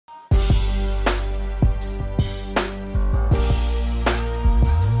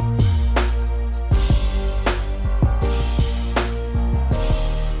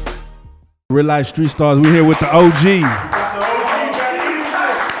Real Life Street Stars, we're here with the OG.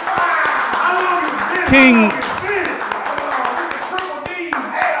 King.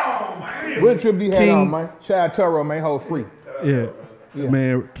 What Triple D had on, man? Shout out Toro, man. Hold free. Yeah.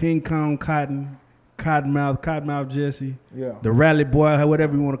 Man. King Kong Cottonmouth Jesse. Yeah. The Rally Boy,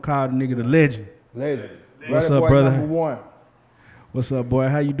 whatever you want to call the nigga, the legend. Legend. What's Rally up, boy brother? #1. What's up, boy?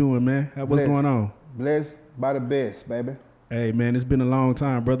 How you doing, man? What's Blessed. going on? Blessed by the best, baby. Hey, man, it's been a long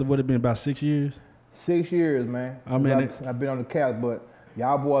time, brother. What, it been, about 6 years? 6 years, man. Oh, man, I've been on the couch, but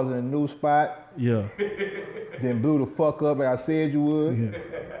y'all boys in a new spot. Yeah. Then blew the fuck up like I said you would. Yeah.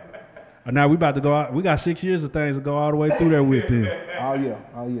 Now we about to go out. We got 6 years of things to go all the way through there with them. Oh yeah.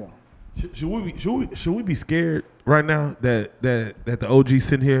 Should we be scared right now that the OG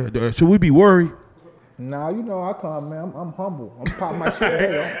sitting here? Should we be worried? Nah, you know I come, man. I'm humble. I'm pop my shit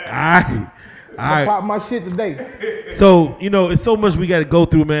today. I pop my shit today. So it's so much we got to go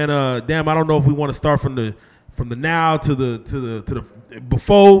through, man. Damn, I don't know if we want to start from the now to the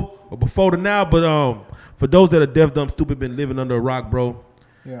before or before the now, but for those that are deaf, dumb, stupid, been living under a rock, bro.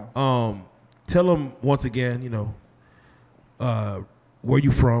 Yeah. Tell them once again, where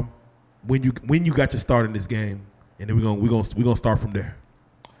you from, when you got your start in this game, and then we're gonna start from there.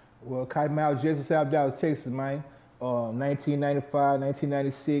 Well, Cottonmouth Jesse, South Dallas, Texas, man. 1995,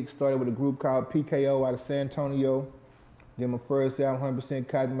 1996, started with a group called PKO out of San Antonio. Then my first album, 100%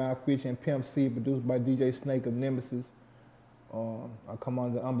 Cottonmouth, featuring Pimp C, produced by DJ Snake of Nemesis. I come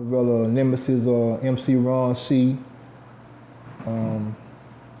under the umbrella of Nemesis, MC Ron C.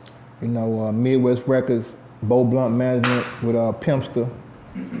 Midwest Records, Bo Blunt Management with Pimpster.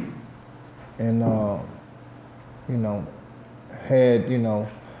 And, had,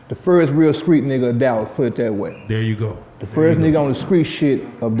 the first real street nigga of Dallas, put it that way. There you go. The first nigga on the street shit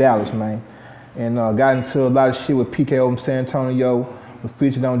of Dallas, man. And got into a lot of shit with PKO from San Antonio, was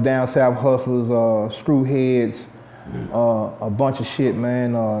featured on Down South Hustlers, Screwheads, a bunch of shit,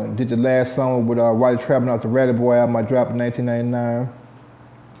 man. Did the last song with Roddy Trappin' off the Rally Boy album I dropped in 1999.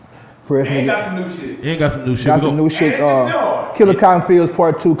 First nigga. Got some new shit. Got some new shit. Killer Cotton Fields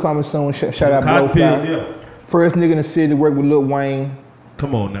Part 2 coming soon. Shout out Cotton Blow Fields, Fly. yeah. First nigga in the city to work with Lil Wayne.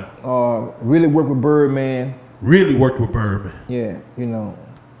 Come on now. Really worked with Birdman. Really worked with Birdman. Yeah,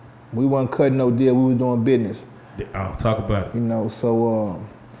 we wasn't cutting no deal. We was doing business. I'll talk about it. So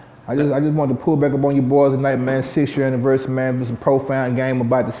I just wanted to pull back up on you boys tonight, man. 6-year anniversary, man. It was a profound game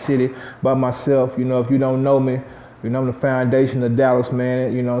about the city, about myself. If you don't know me, I'm the foundation of Dallas,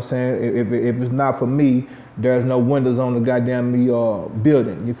 man. You know what I'm saying? If it's not for me, there's no windows on the goddamn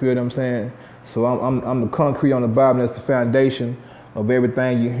building. You feel what I'm saying? So I'm the concrete on the bottom. That's the foundation of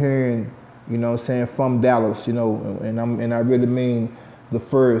everything you're hearing. You know what I'm saying, from Dallas. And I really mean the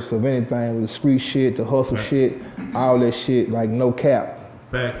first of anything, with the street shit, the hustle shit, all that shit, like no cap.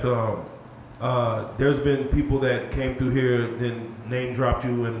 Facts. There's been people that came through here, then name dropped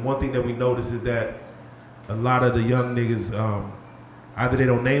you, and one thing that we noticed is that a lot of the young niggas, either they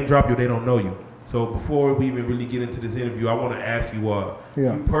don't name drop you or they don't know you. So before we even really get into this interview, I want to ask you,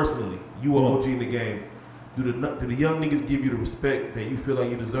 you personally, you are OG in the game. Do the young niggas give you the respect that you feel like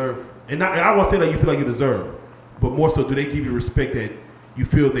you deserve? And I won't say that you feel like you deserve, but more so, do they give you respect that you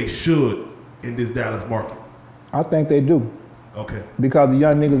feel they should in this Dallas market? I think they do. Okay. Because the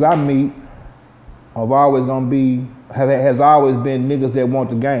young niggas I meet has always been niggas that want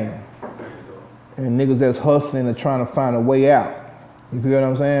the game. And niggas that's hustling and trying to find a way out. You feel what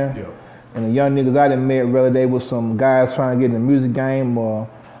I'm saying? Yeah. And the young niggas I done met, whether they was some guys trying to get in the music game or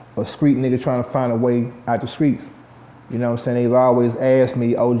a street nigga trying to find a way out the streets. You know what I'm saying? They've always asked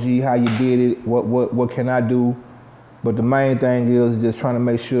me, OG, how you did it? What can I do? But the main thing is just trying to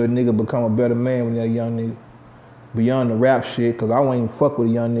make sure a nigga become a better man when they're a young nigga. Beyond the rap shit, because I won't even fuck with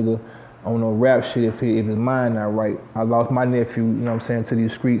a young nigga on no rap shit if his mind not right. I lost my nephew, to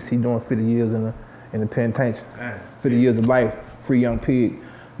these streets. He doing 50 years in the penitentiary. 50 years of life, free young pig.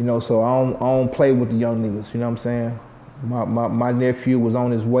 So I don't play with the young niggas, you know what I'm saying? My nephew was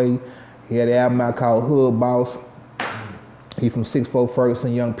on his way. He had an album out called Hood Boss. He from 6'4"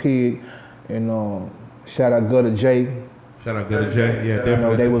 Ferguson, Young Pig. And shout out Gutter J. Shout out Gutter J. Yeah,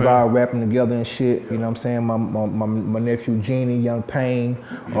 definitely. They was all rapping together and shit, you know what I'm saying? My nephew Genie, Young Pain,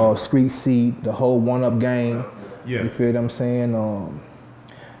 Street Seed, the whole One Up gang. Yeah. You feel what I'm saying?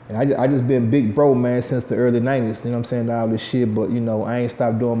 And I just been big bro, man, since the early 90s, you know what I'm saying, all this shit, but I ain't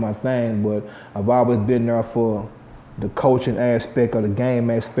stopped doing my thing, but I've always been there for the coaching aspect or the game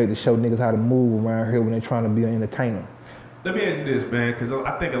aspect to show niggas how to move around here when they're trying to be an entertainer. Let me ask you this, man, because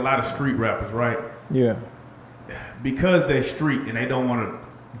I think a lot of street rappers, right? Yeah. Because they street and they don't want to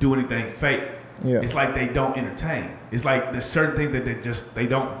do anything fake, Yeah. it's like they don't entertain. It's like there's certain things that they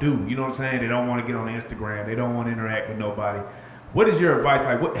don't do. You know what I'm saying? They don't want to get on Instagram. They don't want to interact with nobody. What is your advice?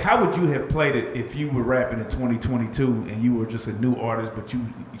 Like, how would you have played it if you were rapping in 2022 and you were just a new artist, but you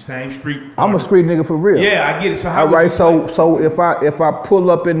same street? I'm a street nigga for real. Yeah, I get it. So how? All right, so if I pull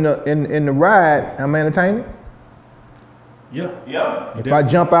up in the ride, I'm entertaining. Yeah. Yeah. If I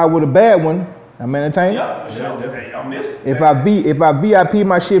jump out with a bad one, I'm entertaining. Yeah, for sure. Hey, I miss it. If I VIP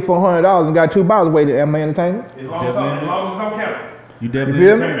my shit for $100 and got 2 bottles waited, am I entertaining? As long as it's on camera. You You definitely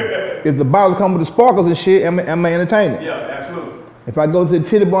feel me? entertaining. If the bottles come with the sparkles and shit, am I entertaining? Yeah, absolutely. If I go to the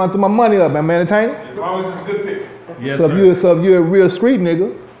titty bar and throw my money up, am I entertaining? As long as it's a good picture. Yes, So sir. if you're a real street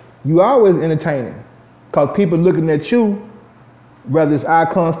nigga, you always entertaining. Cause people looking at you, whether it's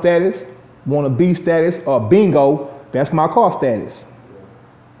icon status, wanna be status, or bingo, that's my car status.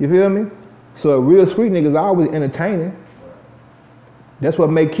 You feel me? So a real street nigga is always entertaining. That's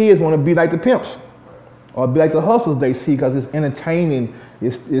what make kids wanna be like the pimps. Or be like the hustlers they see, cause it's entertaining,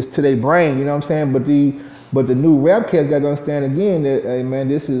 it's to their brain, you know what I'm saying? But the new rap cats gotta understand again that, hey man,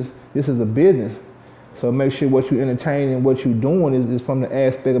 this is a business. So make sure what you entertain and what you doing is from the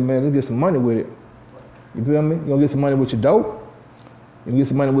aspect of, man, let's get some money with it. You feel me? You gonna get some money with your dope. You get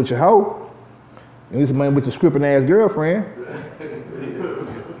some money with your hoe. You get some money with your scripting ass girlfriend.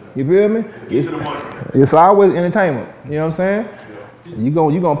 You feel me? It's always entertainment. You know what I'm saying? You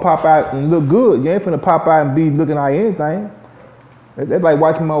gonna pop out and look good. You ain't finna pop out and be looking like anything. That's like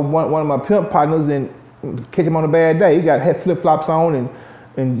watching one of my pimp partners and catch him on a bad day. He got head flip flops on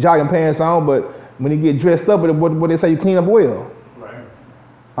and jogging pants on, but when he get dressed up, what they say, you clean up well. Right.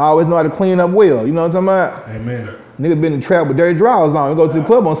 I always know how to clean up well. You know what I'm talking about? Amen. Nigga been in the trap with dirty drawers on. We go to the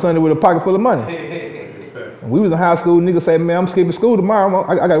club on Sunday with a pocket full of money. When we was in high school, niggas say, man, I'm skipping school tomorrow.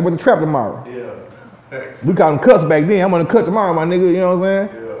 I got to work the trap tomorrow. Yeah. We called them cuts back then. I'm gonna cut tomorrow, my nigga. You know what I'm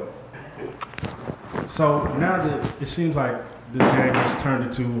saying? Yeah. So now that it seems like this game has turned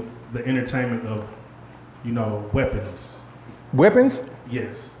into the entertainment of, weapons. Weapons?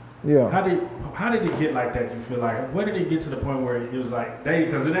 Yes. Yeah. How did it get like that? You feel like where did it get to the point where it was like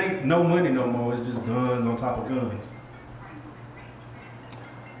because it ain't no money no more. It's just guns on top of guns.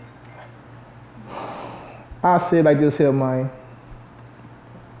 I say it like this here, man.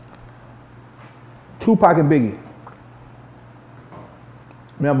 Tupac and Biggie.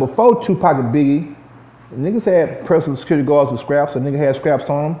 Now before Tupac and Biggie, niggas had personal security guards with scraps, or nigga had scraps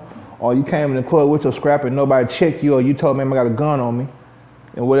on them, or you came in the club with your scrap and nobody checked you, or you told me I got a gun on me,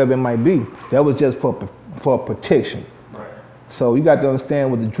 and whatever it might be. That was just for protection. Right. So you got to understand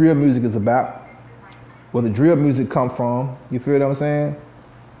what the drill music is about, where the drill music come from. You feel what I'm saying?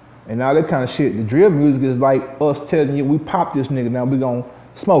 And all that kind of shit. The drill music is like us telling you, we pop this nigga, now we gonna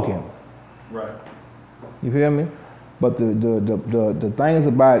smoke him. Right. You feel me? But the things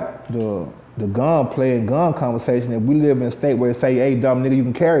about the gun play and gun conversation, if we live in a state where it say, hey, dumb nigga, you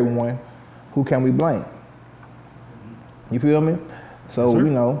can carry one, who can we blame? You feel me? So,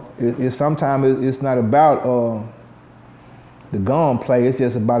 Yes, it's sometimes it's not about the gun play, it's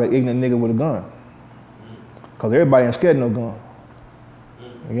just about an ignorant nigga with a gun. Because everybody ain't scared of no gun.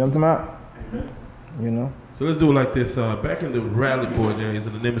 You know what I'm talking about? So let's do it like this. Back in the Rally Boy days,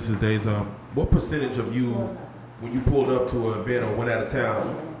 in the Nemesis days, what percentage of you, when you pulled up to an event or went out of town,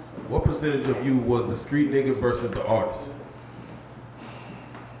 what percentage of you was the street nigga versus the artist?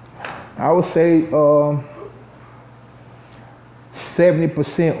 I would say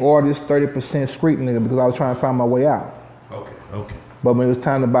 70% artist, 30% street nigga, because I was trying to find my way out. Okay. But when it was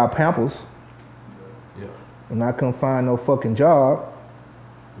time to buy Pampers, Yeah. and I couldn't find no fucking job,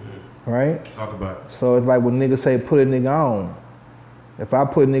 right? Talk about it. So it's like when niggas say put a nigga on. If I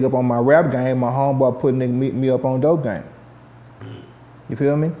put a nigga up on my rap game, my homeboy put a nigga me up on dope game. You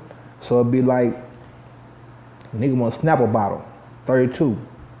feel me? So it'd be like, nigga want Snapple bottle, 32,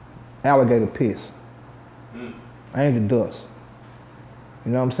 alligator piss, angel dust.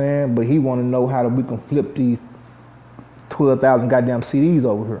 You know what I'm saying? But he want to know how we can flip these 12,000 goddamn CDs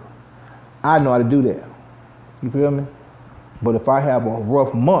over here. I know how to do that. You feel me? But if I have a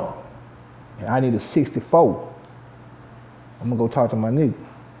rough month and I need a 64, I'm gonna go talk to my nigga.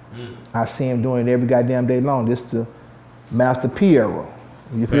 I see him doing it every goddamn day long. This the Master P era.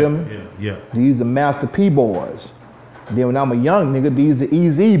 You feel me? Yeah. These the Master P boys. Then when I'm a young nigga, these the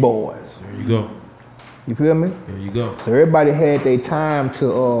EZ boys. There you go. You feel me? There you go. So everybody had their time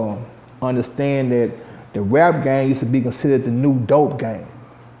to understand that the rap game used to be considered the new dope game.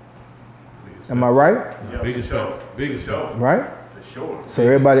 Am I right? Yeah, biggest facts. Biggest facts. Right? For sure. So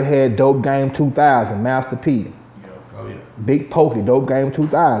everybody had Dope Game 2000, Master P. Oh yeah. Big Pokey, Dope Game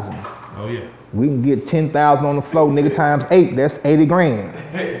 2000. Oh yeah. We can get 10,000 on the floor, nigga, times 8, that's 80 grand.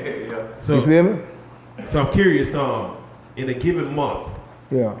 So You feel me? So I'm curious. In a given month,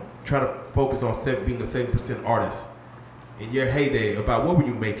 Yeah. try to focus on being a 7% artist. In your heyday, about what were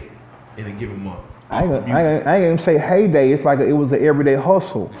you making in a given month? I ain't gonna say heyday. It's like it was an everyday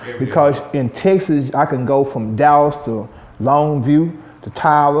hustle. Because in Texas, I can go from Dallas to Longview to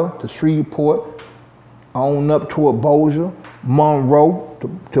Tyler to Shreveport, on up toward Bossier, Monroe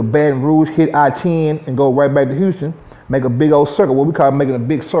to Baton Rouge, hit I-10 and go right back to Houston, make a big old circle. What we call making a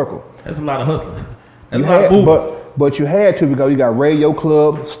big circle. That's a lot of hustling. That's a lot of moving. But you had to because you got radio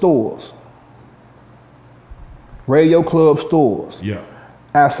club stores. Radio club stores. Yeah.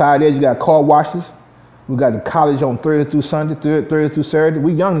 Outside there, you got car washes. We got the college on Thursday through Sunday, Thursday through Saturday.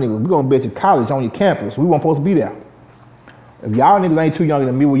 We young niggas. We gonna be at the college on your campus. We weren't supposed to be there. If y'all niggas ain't too younger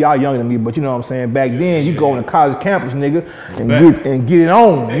than me, well, y'all younger than me, but you know what I'm saying? Back then, you go on the college campus, nigga, and get it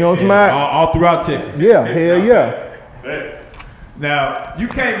on. You know what I'm saying? All throughout Texas. Yeah, hell yeah. Now, you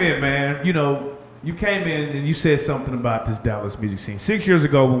came in, man, you know, you came in and you said something about this Dallas music scene. 6 years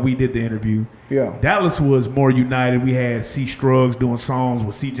ago when we did the interview, Yeah. Dallas was more united. We had C. Struggs doing songs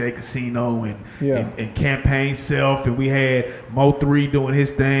with CJ Casino and Campaign Self, and we had Mo3 doing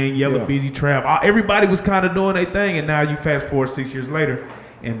his thing, Yellow Busy Trap. Everybody was kind of doing their thing, and now you fast forward 6 years later,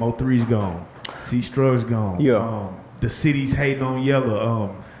 and Mo3's gone. C. Struggs gone. Yeah. The city's hating on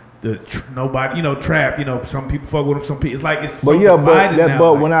Yellow. Nobody, you know, Trap, you know, some people fuck with him, some people, it's like, it's so divided now.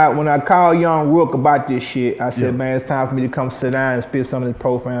 But when I called Young Rook about this shit, I said, man, it's time for me to come sit down and spit some of this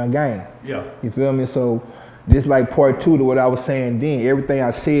profound game. Yeah. You feel me? So this like part two to what I was saying then. Everything I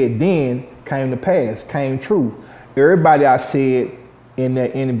said then came to pass, came true. Everybody I said in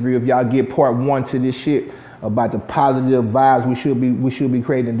that interview, if y'all get part one to this shit about the positive vibes we should be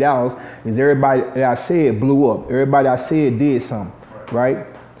creating in Dallas, is everybody that I said blew up. Everybody I said did something, right?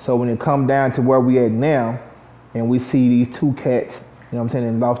 So when it come down to where we at now, and we see these two cats, you know what I'm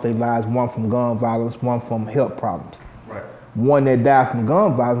saying, that lost their lives, one from gun violence, one from health problems. Right. One that died from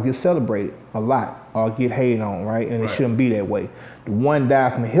gun violence gets celebrated a lot or get hated on, right? And it shouldn't be that way. The one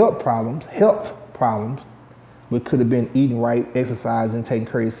died from health problems, which could have been eating right, exercising, taking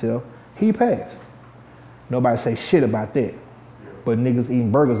care of yourself, he passed. Nobody say shit about that. But niggas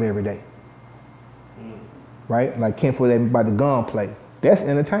eating burgers every day. Right? Like Ken for that about the gun play. That's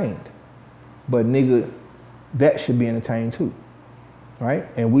entertained. But nigga, that should be entertained too. Right?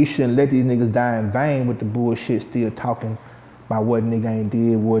 And we shouldn't let these niggas die in vain with the bullshit still talking about what nigga ain't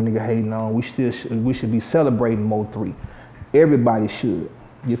did, what nigga hating on. We should be celebrating Mo3. Everybody should.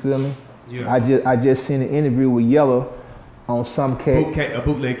 You feel me? Yeah. I just seen an interview with Yellow on some cat. A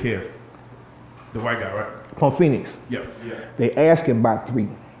bootleg Kev. The white guy, right? From Phoenix. Yeah. They asked him about 3.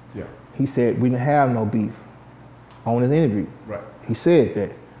 Yeah. He said, we didn't have no beef on his interview. Right. He said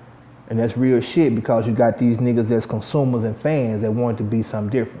that. And that's real shit because you got these niggas that's consumers and fans that wanted to be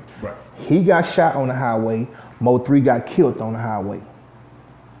something different. Right. He got shot on the highway. Mo3 got killed on the highway.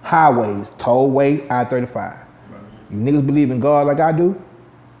 Highways, tollway, I-35. Right. You niggas believe in God like I do?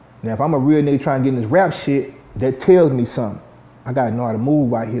 Now, if I'm a real nigga trying to get in this rap shit, that tells me something. I gotta know how to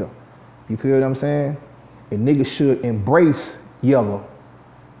move right here. You feel what I'm saying? And niggas should embrace Yellow,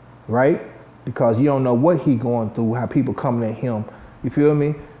 right? Because you don't know what he going through, how people coming at him. You feel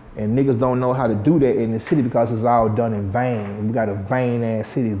me? And niggas don't know how to do that in the city because it's all done in vain. We got a vain ass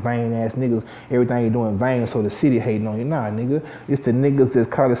city, vain ass niggas. Everything you do in vain, so the city hating on you. Nah, nigga. It's the niggas that's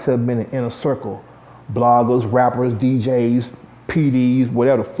caught themselves in an inner circle. Bloggers, rappers, DJs, PDs,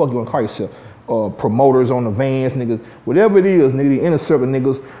 whatever the fuck you want to call yourself. Promoters on the vans, niggas. Whatever it is, nigga, the inner circle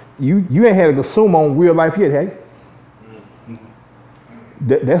niggas. You ain't had a consumer on real life yet, hey?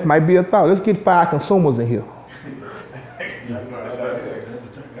 That might be a thought. Let's get 5 consumers in here.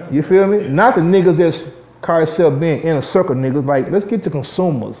 You feel me? Not the niggas that's call themselves being inner circle niggas. Like, let's get the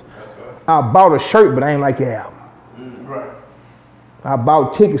consumers. I bought a shirt, but I ain't like your album. Right. I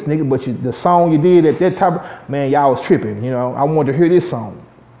bought tickets, nigga, but the song you did at that time, man, y'all was tripping. You know, I wanted to hear this song.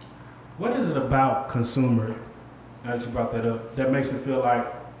 What is it about consumer, as you brought that up, that makes it feel like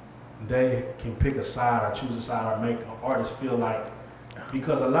they can pick a side or choose a side or make an artist feel like,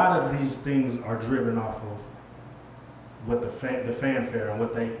 because a lot of these things are driven off of what the fanfare and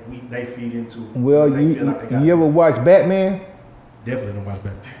what they feed into. Well, you ever watch Batman? Definitely don't watch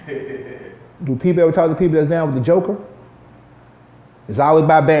Batman. Do people ever talk to people that's down with the Joker? It's always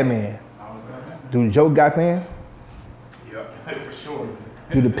about Batman. Do the Joker got fans? Yeah, for sure.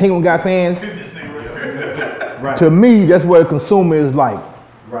 Do the Penguin got fans? Right. To me, that's what a consumer is like.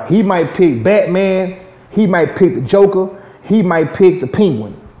 Right. He might pick Batman, he might pick the Joker, he might pick the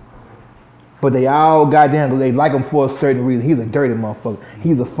Penguin. But they all goddamn, they like him for a certain reason. He's a dirty motherfucker.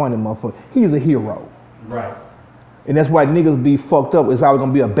 He's a funny motherfucker. He's a hero. Right. And that's why niggas be fucked up. It's always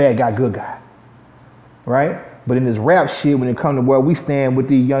gonna be a bad guy, good guy. Right? But in this rap shit, when it comes to where we stand with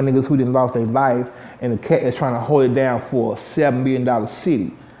these young niggas who done lost their life and the cat that's trying to hold it down for a $7 million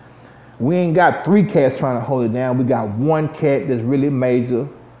city, we ain't got 3 cats trying to hold it down. We got 1 cat that's really major,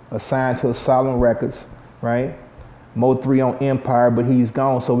 assigned to Asylum Records, right? Mo 3 on Empire, but he's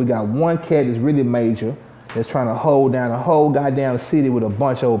gone. So we got 1 cat that's really major that's trying to hold down the whole goddamn city with a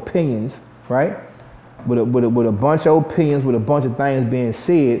bunch of opinions, right? With a bunch of opinions, with a bunch of things being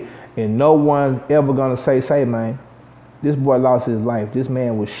said, and no one's ever gonna say, man, this boy lost his life. This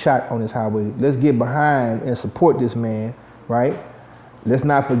man was shot on this highway. Let's get behind and support this man, right? Let's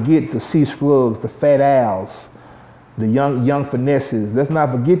not forget the C Scruggs, the Fat Owls, the young finesses. Let's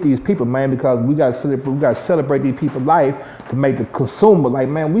not forget these people, man, because we gotta celebrate these people's life to make the consumer like,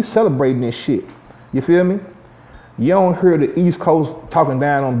 man, we celebrating this shit. You feel me? You don't hear the East Coast talking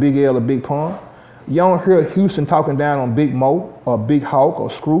down on Big L or Big Pun. You don't hear Houston talking down on Big Mo or Big Hawk or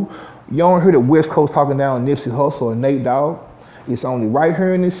Screw. You don't hear the West Coast talking down on Nipsey Hussle or Nate Dogg. It's only right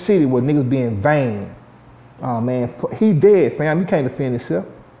here in this city where niggas being vain. Oh man, he dead, fam. You can't defend yourself.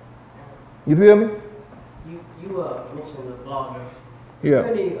 You feel me? You mentioned the vloggers. Yeah.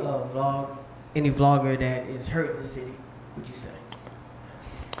 Is there any vlogger that is hurting the city, would you say?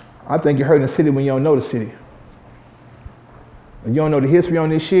 I think you're hurting the city when you don't know the city. When you don't know the history on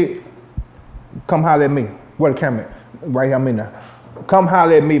this shit, come holler at me. Where the camera at? Right here, I'm in there. Come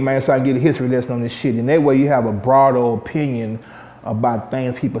holler at me, man, so I can get a history lesson on this shit. And that way you have a broader opinion about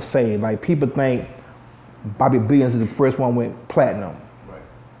things people say. Like people think Bobby Billions is the first one went platinum. Right.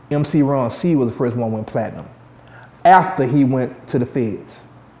 MC Ron C was the first one went platinum. After he went to the feds.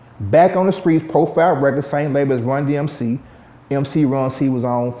 Back on the streets, Profile Records, same label as Run DMC. MC Ron C was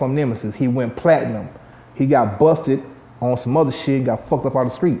on from Nemesis. He went platinum. He got busted on some other shit, got fucked up out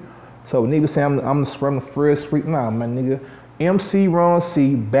the street. So niggas say I'm the first street. Nah, my nigga. MC Ron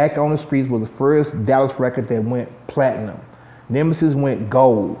C back on the streets was the first Dallas record that went platinum. Nemesis went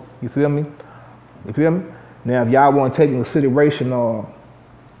gold. You feel me? You feel me? Now, if y'all want to take into consideration,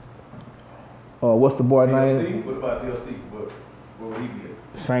 what's the boy name? What about DLC? Where would he be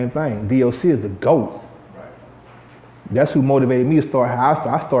at? Same thing. DLC is the GOAT. Right. That's who motivated me to start how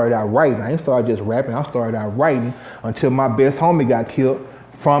I started out writing. I didn't start just rapping. I started out writing until my best homie got killed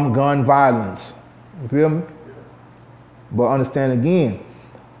from gun violence. You feel me? But understand again,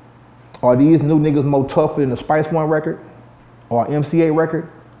 are these new niggas more tougher than the Spice One record or MCA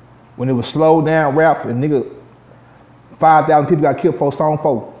record? When it was slow down rap and nigga 5,000 people got killed for song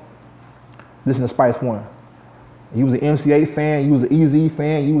 4. Listen to Spice One. You was an MCA fan, you was an Easy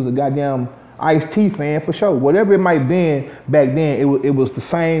fan, you was a goddamn Ice-T fan for sure. Whatever it might have been back then, it was the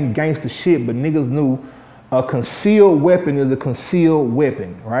same gangster shit, but niggas knew a concealed weapon is a concealed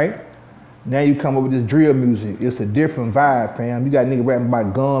weapon, right? Now you come up with this drill music. It's a different vibe, fam. You got niggas rapping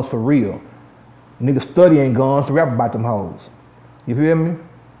about guns for real. Niggas studying guns to rap about them hoes. You feel me?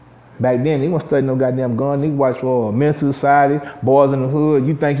 Back then, they weren't studying no goddamn gun. Niggas watch Men's Society, Boys in the Hood.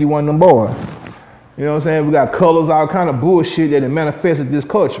 You think you one of them boys. You know what I'm saying? We got colors, all kind of bullshit that manifested this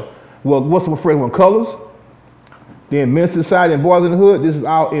culture. Well, what's the first one? Colors? Then Men's Society and Boys in the Hood. This is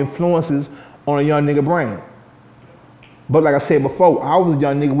all influences on a young nigga brain. But like I said before, I was a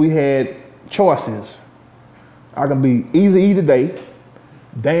young nigga, we had choices. I can be Easy E today,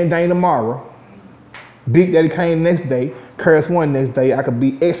 Dane tomorrow, Big Daddy Kane next day, Curse One next day. I could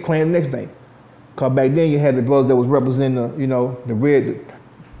be X Clan next day. Cause back then you had the brothers that was representing the, you know, the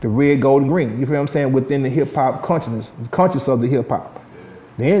red, gold, and green. You feel what I'm saying? Within the hip hop conscious of the hip hop,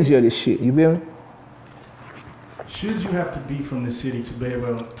 the energy of this shit. You feel me? Should you have to be from the city to be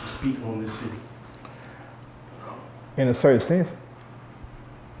able to speak on this city? In a certain sense.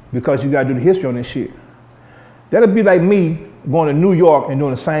 Because you gotta do the history on this shit. That'll be like me going to New York and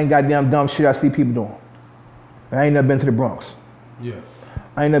doing the same goddamn dumb shit I see people doing. I ain't never been to the Bronx. Yeah.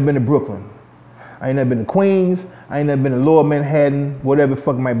 I ain't never been to Brooklyn. I ain't never been to Queens. I ain't never been to Lower Manhattan, whatever the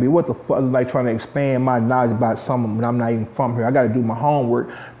fuck it might be. What the fuck is like trying to expand my knowledge about something when I'm not even from here? I gotta do my homework,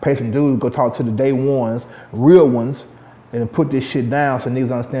 pay some dudes, go talk to the day ones, real ones, and put this shit down so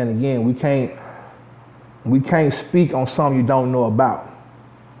niggas understand again. We can't speak on something you don't know about.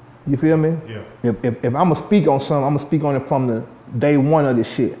 You feel me? Yeah. If I'm gonna speak on something, I'm gonna speak on it from the day one of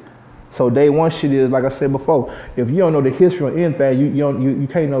this shit. So day one shit is, like I said before, if you don't know the history of anything, you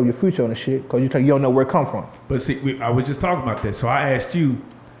can't know your future on the shit because you don't know where it come from. But see, I was just talking about that. So I asked you,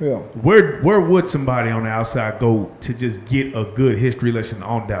 Yeah. where would somebody on the outside go to just get a good history lesson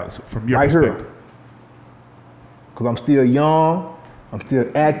on Dallas from your Right perspective? here. Because I'm still young, I'm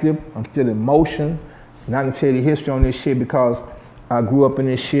still active, I'm still in motion, and I can tell you the history on this shit because I grew up in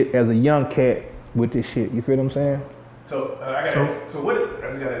this shit as a young cat with this shit. You feel what I'm saying? So I just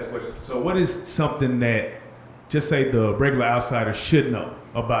gotta ask a question. So what is something that, just say the regular outsider should know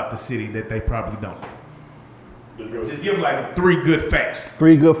about the city that they probably don't? Just give them like 3 good facts.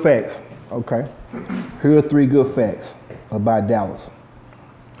 3 good facts. Okay. Here are 3 good facts about Dallas.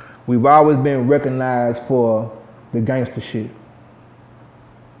 We've always been recognized for the gangster shit.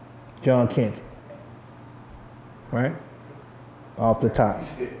 John Kent. Right? Off the top.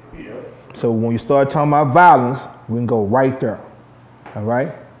 So when you start talking about violence, we can go right there. All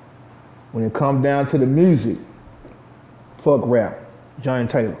right? When it comes down to the music, fuck rap, Johnny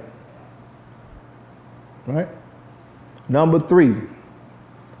Taylor. Right? Number 3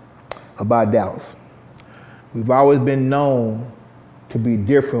 about Dallas. We've always been known to be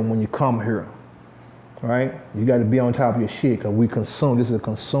different when you come here. Right? You got to be on top of your shit because we consume. This is a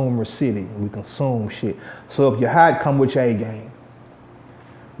consumer city. We consume shit. So if you're hot, come with your A game.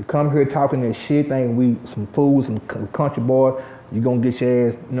 You come here talking that shit, think we some fools, some country boy, you gonna get your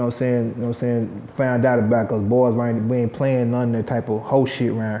ass, you know what I'm saying, found out about because boys, we ain't playing none of that type of whole shit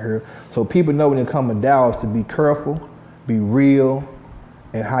around here. So people know when they come to Dallas to be careful, be real,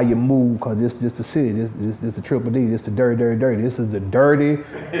 and how you move, because this the city, this the Triple D, this the dirty. This is the dirty.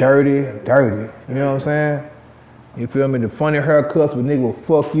 You know what I'm saying? You feel me? The funny haircuts with nigga will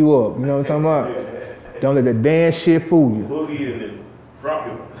fuck you up. You know what I'm talking about? Don't let that damn shit fool you. Boogie and then drop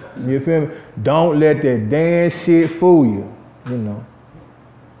you. You feel me? Don't let that damn shit fool you. You know.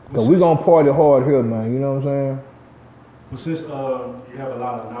 Because we gonna party hard here, man. You know what I'm saying? Well, since you have a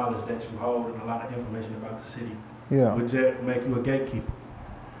lot of knowledge that you hold and a lot of information about the city, Yeah. would that make you a gatekeeper?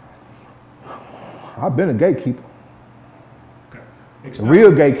 I've been a gatekeeper. Okay. A Expound.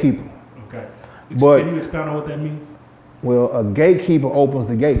 real gatekeeper. Okay. But- Can you expound on what that means? Well, a gatekeeper opens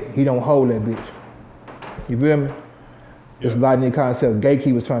the gate. He don't hold that bitch. You feel me? It's a lot of the concept.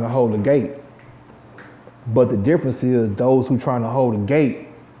 Gatekeepers trying to hold the gate. But the difference is those who trying to hold the gate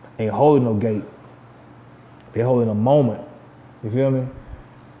ain't holding no gate. They holding a moment. You feel me?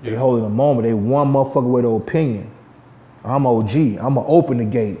 They holding a moment. They one motherfucker with an opinion. I'm OG. I'ma open the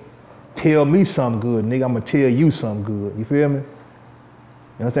gate. Tell me something good, nigga. I'ma tell you something good. You feel me? You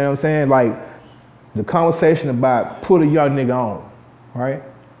understand what I'm saying? Like the conversation about put a young nigga on, right?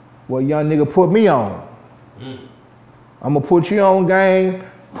 Well, young nigga put me on. I'ma put you on game,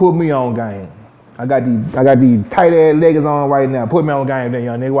 put me on game. I got these tight ass leggings on right now. Put me on game then,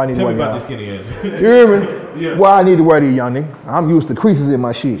 young nigga. Why I need Tell to me wear about these? this skinny ass. You hear me? Yeah. Why I need to wear these, young nigga? I'm used to creases in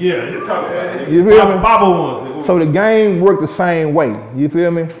my shit. Yeah, you talk about it. You feel me? Bobble ones, nigga. So the game work the same way. You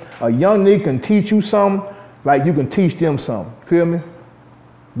feel me? A young nigga can teach you something like you can teach them something. Feel me?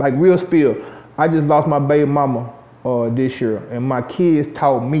 Like real spill. I just lost my baby mama this year, and my kids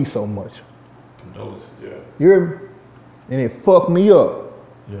taught me so much. Condolences, yeah. You hear me? And it fucked me up.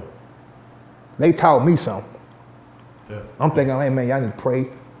 Yeah. They taught me something. Yeah. I'm thinking, hey man, y'all need to pray,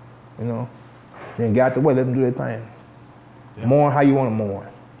 you know. Then get out the way, let them do their thing. Yeah. Mourn how you want to mourn.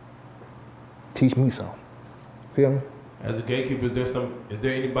 Teach me something. Feel me? As a gatekeeper, is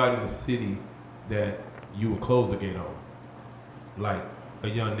there anybody in the city that you would close the gate on? Like a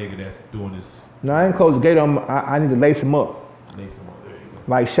young nigga that's doing this. No, I ain't close the gate on him. I need to lace him up. Lace him up. There you go.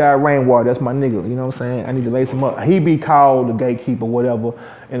 Like Shy Rainwater, that's my nigga, you know what I'm saying? I need to lace him up. He be called the gatekeeper, whatever,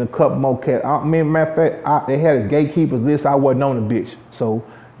 and a couple more cats. Matter of fact, they had a gatekeepers list, I wasn't on the bitch, so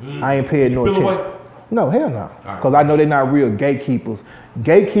I ain't paying no You feel attention. away? No, hell no, right. because I know they're not real gatekeepers.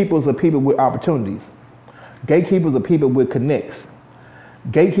 Gatekeepers are people with opportunities. Gatekeepers are people with connects.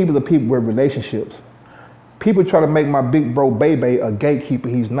 Gatekeepers are people with relationships. People try to make my big bro Bebe a gatekeeper,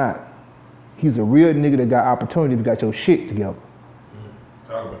 he's not. He's a real nigga that got opportunity if you got your shit together.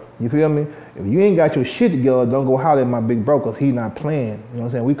 Talk about it. You feel me? If you ain't got your shit together, don't go holler at my big bro because he not playing. You know what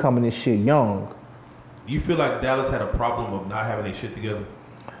I'm saying? We coming this shit young. You feel like Dallas had a problem of not having their shit together?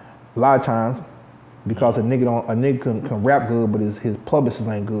 A lot of times, because a nigga can rap good, but his publicist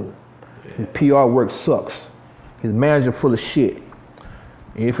ain't good. His PR work sucks. His manager full of shit.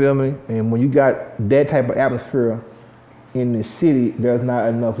 You feel me? And when you got that type of atmosphere in the city, there's not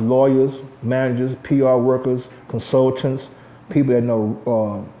enough lawyers, managers, PR workers, consultants, people that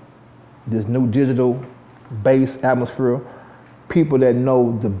know this new digital-based atmosphere, people that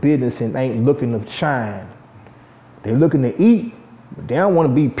know the business and ain't looking to shine. They looking to eat, but they don't want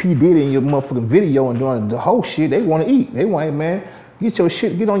to be P. Diddy in your motherfucking video and doing the whole shit. They want to eat. They want, hey man, get your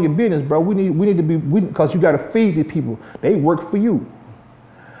shit, get on your business, bro. We need to be, because you got to feed these people. They work for you.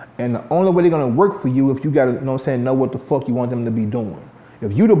 And the only way they're gonna work for you if you gotta, you know what I'm saying, know what the fuck you want them to be doing.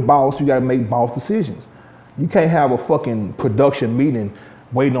 If you the boss, you gotta make boss decisions. You can't have a fucking production meeting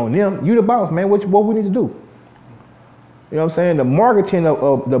waiting on them. You the boss, man. What we need to do? You know what I'm saying? The marketing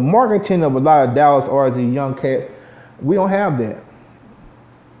of a lot of Dallas artists and young cats, we don't have that.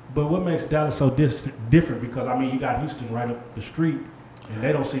 But what makes Dallas so different? Because I mean, you got Houston right up the street, and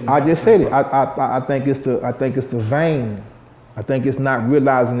they don't see. I just said it. I think it's the vein. I think it's not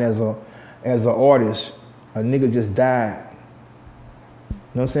realizing as an artist, a nigga just died. You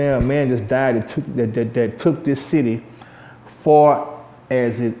know what I'm saying? A man just died that took this city far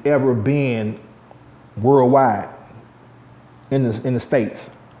as it ever been worldwide in the States.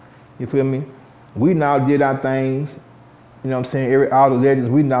 You feel me? We now did our things. You know what I'm saying? All the legends,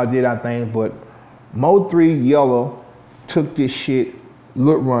 we now did our things, but Mo3 Yella took this shit,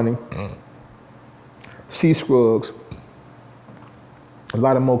 Look Running, C Scruggs, a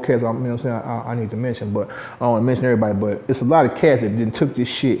lot of more cats, you know what I'm saying, I need to mention, but I don't want to mention everybody, but it's a lot of cats that then took this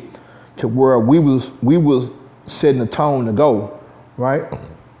shit to where we was setting the tone to go, right?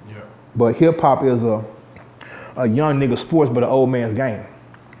 Yeah. But hip hop is a young nigga sports, but an old man's game.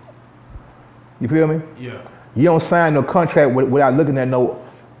 You feel me? Yeah. You don't sign no contract without looking at no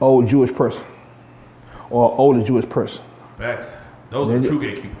old Jewish person or older Jewish person. Facts. Those are true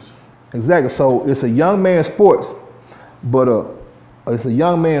gatekeepers. Exactly. So it's a young man sports, but it's a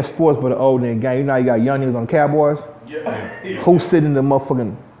young man sports, but an old nigga game. You know how you got young niggas on Cowboys? Yeah. Who's sitting in the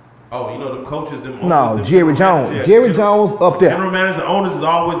motherfucking? Oh, you know the coaches, them No, owners, Jerry Jones. Yeah, Jerry Jones up there. General manager, owners is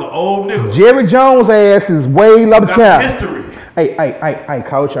always an old nigga. Jerry Jones' ass is way up the That's top. history. Hey,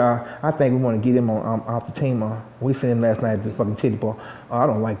 coach, I think we want to get him on off the team. We seen him last night at the fucking titty ball. I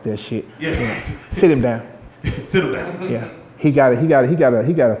don't like that shit. Yeah. Sit him down. Sit him down. Yeah. He got a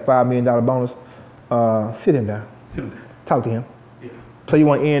 $5 million bonus. Sit him down. Sit him down. Talk to him. Yeah. So you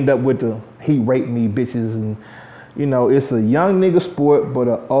want to end up with the he raped me bitches and it's a young nigga sport but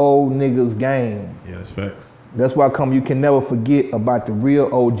an old nigga's game. Yeah, that's facts. That's why you can never forget about the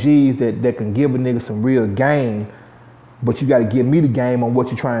real OGs that can give a nigga some real game, but you got to give me the game on what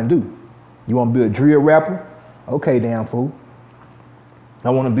you're trying to do. You want to be a drill rapper? Okay, damn fool. I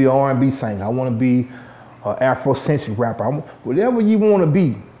want to be an R&B singer. I want to be an Afrocentric rapper. Whatever you want to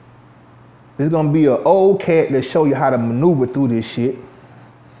be. There's going to be an old cat that show you how to maneuver through this shit.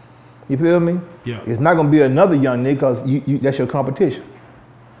 You feel me? Yeah. It's not going to be another young nigga because that's your competition.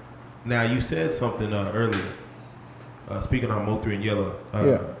 Now, you said something earlier, speaking on Mo3 and Yella,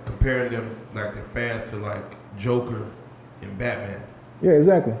 comparing them, like their fans to like Joker and Batman. Yeah,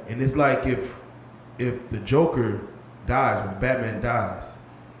 exactly. And it's like if the Joker dies, when Batman dies,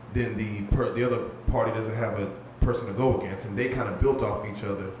 then the other party doesn't have a person to go against, and they kind of built off each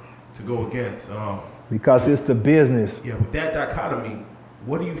other to go against. Because it's the business. Yeah, with that dichotomy,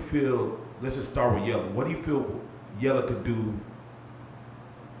 what do you feel, let's just start with Yella. What do you feel Yella could do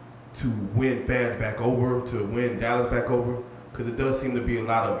to win fans back over, to win Dallas back over? Because it does seem to be a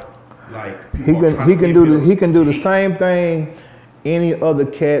lot of like people he can do the same thing any other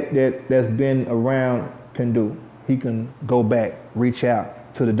cat that's been around can do. He can go back, reach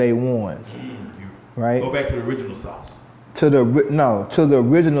out to the day ones, right? Go back to the original sauce. To the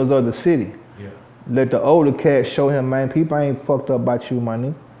originals of the city. Yeah. Let the older cats show him, man, people ain't fucked up about you, my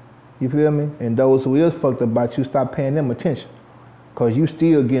nigga. You feel me? And those who is fucked up about you, stop paying them attention. Cause you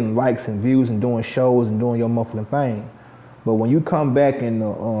still getting likes and views and doing shows and doing your motherfucking thing. But when you come back in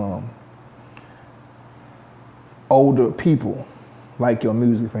the older people like your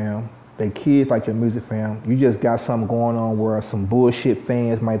music, fam, they kids like your music, fam, you just got something going on where some bullshit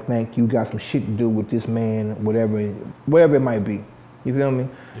fans might think you got some shit to do with this man, whatever it might be. You feel me?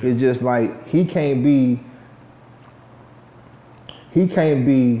 Yeah. It's just like he can't be,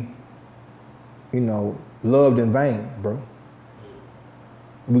 loved in vain, bro.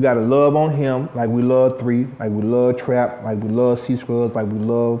 We gotta love on him like we love 3, like we love Trap, like we love C Scruggs, like we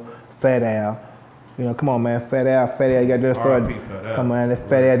love Fat Al. Come on, man, Fat Al, you got to start. Come on, that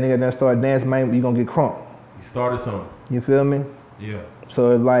fat ass nigga that start dancing, man, you gonna get crunk. He started something. You feel me? Yeah. So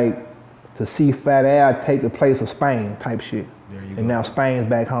it's like to see Fat Al take the place of Spain type shit. There you and go. Now Spain's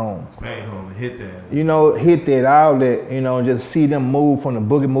back home. Spain home and hit that. Hit that outlet, and just see them move from the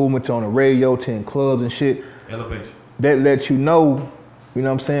boogie movement to on the radio to in clubs and shit. Elevation. That lets you know what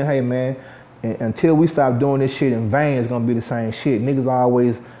I'm saying? Hey, man, until we stop doing this shit in vain, it's gonna be the same shit. Niggas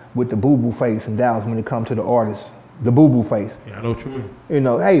always with the boo-boo face in Dallas when it comes to the artists. The boo-boo face. Yeah, I know what you mean.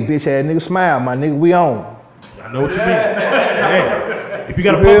 Hey, bitch ass nigga, smile, my nigga, we on. I know what you mean. Hey, if you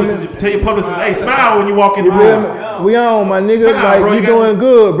got a publicist, tell your publicist, hey, smile when you walk in the room. We on, my nigga. Smile, like, bro, you doing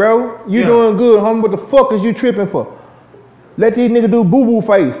good, bro. You doing good, homie. What the fuck is you tripping for? Let these niggas do boo-boo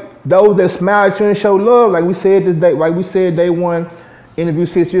face. Those that smile at you and show love, like we said day one interview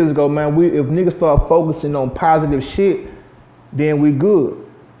 6 years ago, man, if niggas start focusing on positive shit, then we good.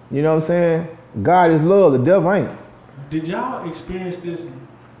 You know what I'm saying? God is love, the devil ain't. Did y'all experience this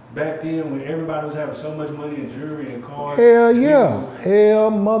back then when everybody was having so much money and jewelry and cars? Hell yeah. Hell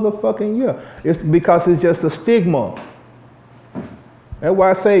motherfucking yeah. It's because it's just a stigma. That's why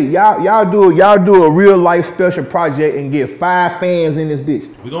I say y'all do a real life special project and get 5 fans in this bitch.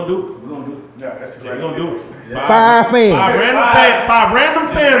 We gonna do it. We're gonna do it. Yeah, that's Yeah, great. we gonna do it. 5 fans. Five random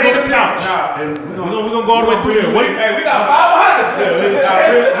fans on the couch. Nah, and We gonna go all the way through there. What? Hey, we got 500.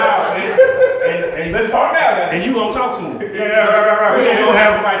 and Let's start now. Then. And you gonna talk to him. Right. We gonna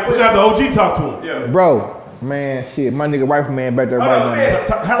have the OG talk to him. Yeah. Bro, man, shit, my nigga rifle man back there right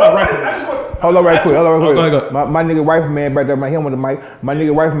now. How about right Hold on right quick. Go ahead. My nigga rifle man back there, my him with the mic. My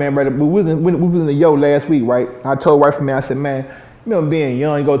nigga rifle man back there. We was in the yo last week, right? I told rifle man, I said, man, you remember being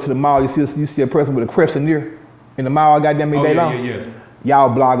young, you go to the mall, you see a person with a questionnaire in the mall, goddamn me day long. Yeah. Y'all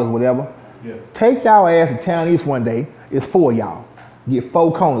bloggers, whatever. Yeah. Take y'all ass to Town East one day. It's 4 y'all. Get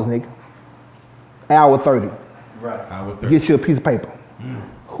 4 corners, nigga. Hour 30. Right. Get you a piece of paper.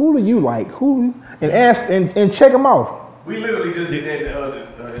 Who do you like? Who? And ask and check them off. We literally just did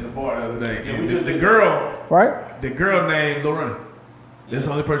that in the bar the other day. Yeah, And we the, just the did girl, Right? the girl named Lorraine. That's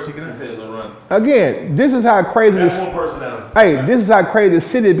the only person she can answer. said Laurent. Again, this is how crazy That's this. one personality. Hey, this is how crazy the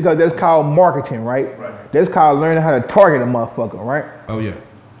city is because that's called marketing, right? Right. That's called learning how to target a motherfucker, right? Oh yeah.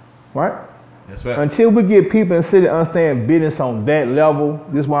 Right? That's right. Until we get people in the city to understand business on that level,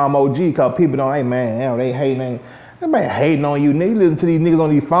 this is why I'm OG, because people don't, hey man, they hating. Everybody hating on you, nigga. Listen to these niggas on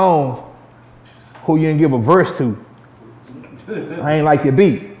these phones who you didn't give a verse to. I ain't like your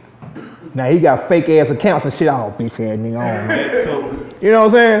beat. Now he got fake ass accounts and shit. Oh, bitch ass nigga. Oh, man. So You know what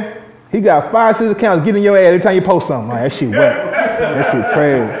I'm saying? He got 5, 6 accounts getting your ass every time you post something. Like, that shit wet. That shit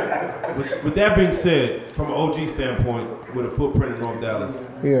crazy. with that being said, from an OG standpoint, with a footprint in North Dallas,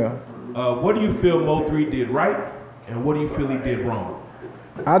 Yeah. what do you feel Mo3 did right, and what do you feel he did wrong?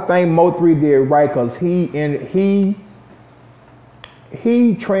 I think Mo3 did right because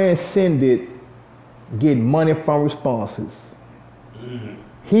he transcended getting money from responses.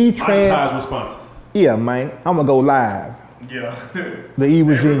 He Monetized responses. Yeah, man. I'm gonna go live. Yeah. The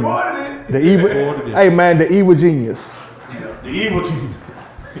evil They genius. recorded it. The evil. recorded it. Hey man, the evil genius. The evil genius.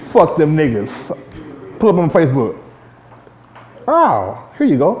 Fuck them niggas. Pull up on Facebook. Oh, here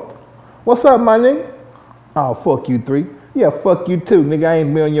you go. What's up, my nigga? Oh, fuck you 3. Yeah, fuck you too, nigga. I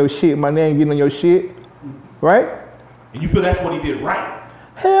ain't been on your shit. My name getting on your shit. Right? And you feel that's what he did right?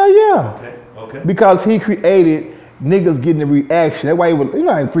 Hell yeah. Okay. Because he created niggas getting the reaction. That's why he was, you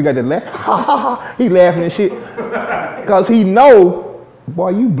know how he got that laugh. He laughing and shit. Because he know, boy,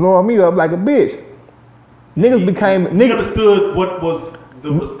 you blowing me up like a bitch. Niggas became, He niggas, understood what was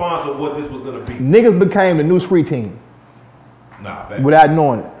the response of what this was gonna be. niggas became the new street team Nah, fact. without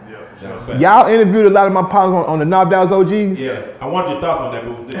knowing it. That's fact. Y'all interviewed a lot of my partners on the North Dallas OGs. Yeah, I wanted your thoughts on that.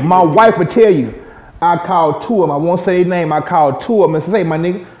 But My wife would tell you, I called 2 of them. I won't say their name. I called 2 of them and said, hey, my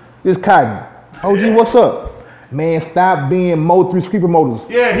nigga, this Cotton. OG, what's up? Man, stop being Mo3 street promoters.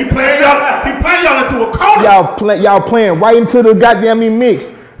 Yeah, he playing y'all. He playing y'all into a corner. Y'all playing right into the goddamn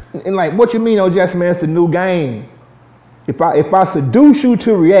mix. And like, what you mean, OG? I said, man, it's the new game. If I seduce you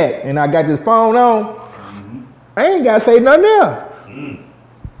to react and I got this phone on, I ain't gotta say nothing else.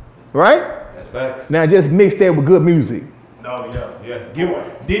 Right? That's facts. Now just mix that with good music. No, yeah. Yeah.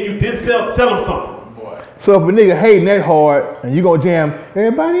 Then you did sell him something. So if a nigga hating that hard and you gonna jam,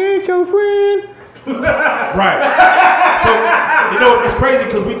 everybody ain't your friend. Right. So you know it's crazy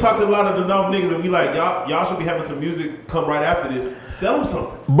because we talked to a lot of the dumb niggas and we like y'all should be having some music come right after this. Sell them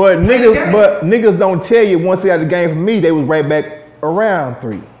something. But niggas don't tell you once they got the game from me, they was right back around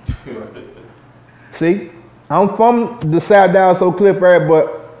 3. See? I'm from the South Dallas Oak Cliff area,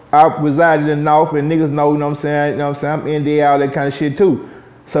 but I resided in the North and niggas know, you know what I'm saying? You know what I'm saying? I'm India, all that kind of shit too.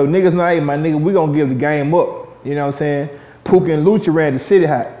 So niggas know, hey my nigga, we gonna give the game up. You know what I'm saying? Pookie and Lucha ran the city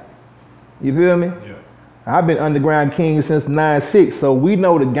hot. You feel me? Yeah. I've been underground king since 9-6, so we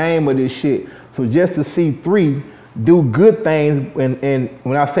know the game of this shit. So just to see 3 do good things, and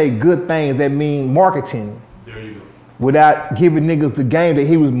when I say good things, that means marketing. There you go. Without giving niggas the game that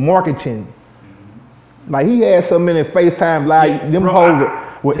he was marketing. Like he had so many FaceTime live, them bro,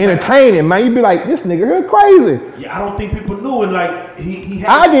 hoes were entertaining, man. You be like, this nigga here crazy. Yeah, I don't think people knew, and like he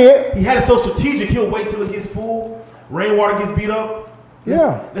had I did. He had it so strategic. He'll wait till it gets full, rainwater gets beat up.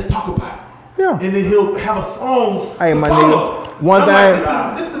 Let's talk about it. Yeah. And then he'll have a song. Hey, to my follow. nigga, one I'm thing,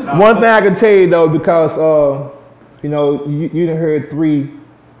 like, this is one thing I can tell you though, because you know, you done heard 3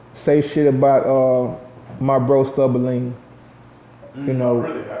 say shit about my bro Stubberline. You know,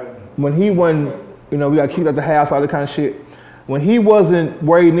 when he wasn't, you know, we got kicked out the house, all that kind of shit. When he wasn't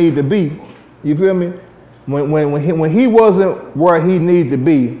where he needed to be, you feel me? When he wasn't where he needed to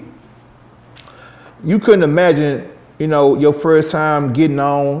be, you couldn't imagine, you know, your first time getting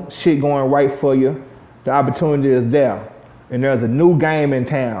on, shit going right for you, the opportunity is there. And there's a new game in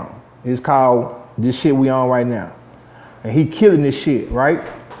town. It's called this shit we on right now. And he killing this shit, right?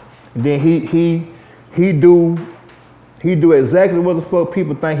 And then he do exactly what the fuck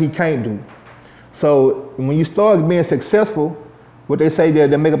people think he can't do. So when you start being successful, what they say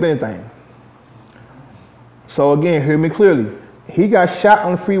they make up anything. So again, hear me clearly. He got shot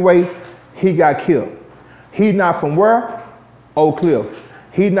on the freeway, he got killed. He not from where? Oak Cliff.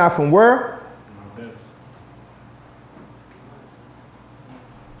 He not from where?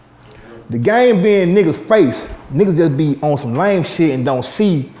 The game being niggas' face, niggas just be on some lame shit and don't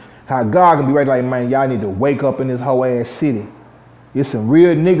see how God can be right like, man, y'all need to wake up in this whole ass city. There's some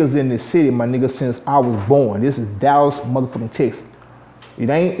real niggas in this city, my nigga, since I was born. This is Dallas, motherfucking Texas. It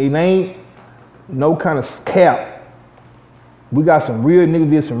ain't no kind of cap. We got some real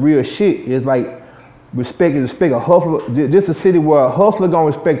niggas did some real shit. It's like respect a hustler. This is a city where a hustler gonna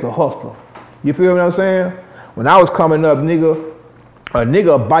respect a hustler. You feel what I'm saying? When I was coming up, a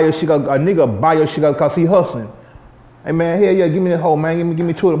nigga buy your shit cause he hustling. Hey man, hell yeah, give me that hoe, man. Give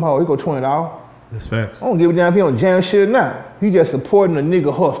me 2 of them hoes. He go $20. That's facts. I don't give a damn if he on jam shit or not. He just supporting a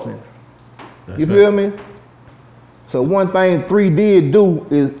nigga hustling. That's You feel me? So one thing 3 did do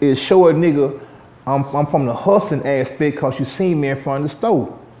is show a nigga I'm from the hustling aspect cause you seen me in front of the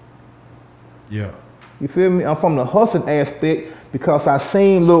store. Yeah. You feel me? I'm from the hustling aspect because I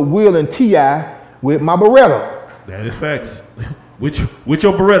seen Lil Will and T.I. with my Beretta. That is facts. With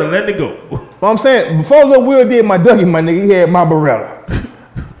your Beretta, let it go. What I'm saying, before Lil Will did my Dougie, my nigga, he had my Beretta.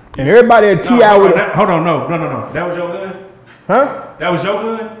 And everybody at T.I. with a... Hold on, no. That was your gun? Huh? That was your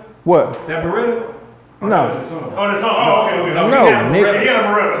gun? What? That Beretta? No. Oh, the song. Oh, okay. No, nigga. He had a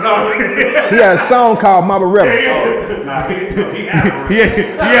Beretta. No. He had a song called My Beretta. Nah, he had a Beretta. He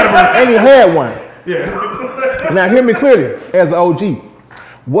had a Beretta. And he had one. Yeah. Now hear me clearly, as an OG.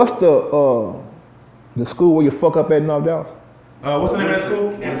 What's the school where you fuck up at North Dallas? What's the name of that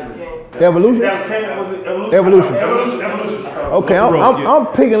school? Evolution? That was Kane. Was it Evolution. Evolution. Okay, I'm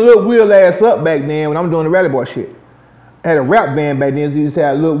picking Lil Will ass up back then when I'm doing the Rally Boy shit. I had a rap band back then, so you just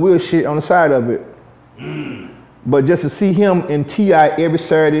had Lil Will shit on the side of it. But just to see him in T.I. every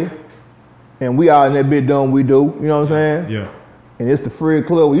Saturday, and we all in that bit doing what we do, you know what I'm saying? Yeah. And it's the free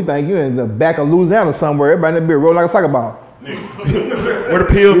club where you think you in the back of Louisiana somewhere, everybody in that bit roll like a soccer ball. Where the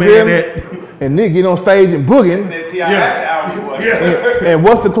pill You man hear me? at? And Nick get on stage and booging. And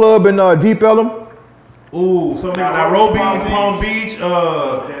what's the club in Deep Ellum? Ooh, something like Nairobi's, Palm Beach,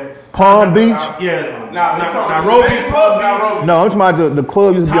 Palm Beach? yeah, Nairobi's, Palm Beach. No, I'm talking about the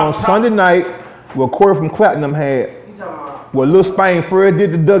club used to be on Sunday night where Corey from Platinum had, where Lil Spain first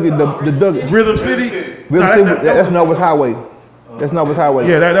did the Dougie. Rhythm City? That's Nova's Highway. That's Nova's Highway.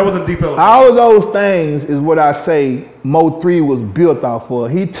 Yeah, that wasn't Deep Ellum. All of those things is what I say Mo 3 was built off of.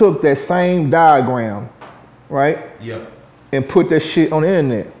 He took that same diagram, right? Yeah. And put that shit on the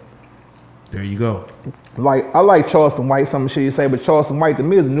internet. There you go. Like, I like Charleston White, some shit you say, but Charleston White to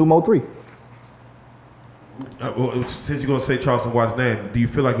me is the new Mo 3. Well, since you're going to say Charleston White's name, do you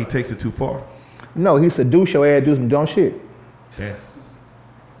feel like he takes it too far? No, he seduce your ass, do some dumb shit. Yeah.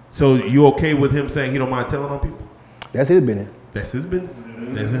 So you okay with him saying he don't mind telling on people? That's his business. That's his business.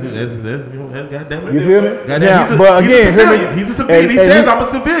 That's goddamn it. You feel me? Goddamn, Now, but again, hear me. He's a civilian. He says I'm a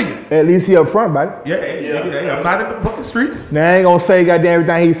civilian. At least he up front about it. Yeah, hey, I'm not in the fucking streets. Now I ain't gonna say goddamn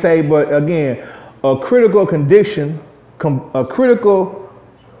everything he say, but again, a critical conviction,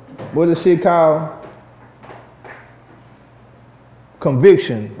 what is shit called?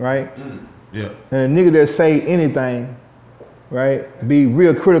 Conviction, right? Yeah. And a nigga that say anything, right, be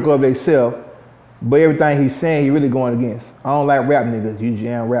real critical of themselves, but everything he's saying, he really going against. I don't like rap niggas. You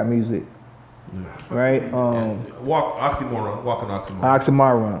jam rap music, right? Walking oxymoron.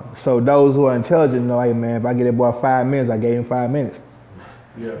 Oxymoron. So those who are intelligent know, hey man, if I get that boy 5 minutes, I gave him 5 minutes.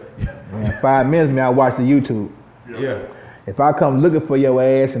 Yeah. Man, 5 minutes, man, I watch the YouTube. Yeah. If I come looking for your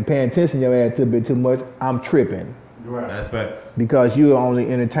ass and paying attention to your ass a bit too much, I'm tripping. Right. That's facts. Because you're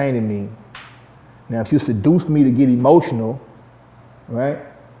only entertaining me. Now, if you seduce me to get emotional, right?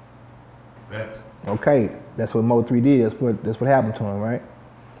 Facts. Okay, that's what Mo 3 did. That's what happened to him, right?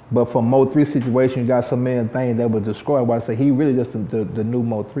 But for Mo 3 situation, you got so many things that would destroy. Why I say he really just the new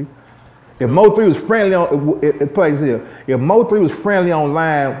Mo 3. If Mo 3 was friendly on, if Mo 3 was friendly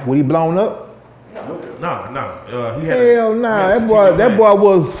online, would he blown up? No. He had Hell nah. That boy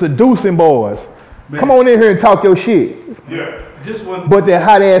was seducing boys. Man. Come on in here and talk your shit. Yeah. Just one. But that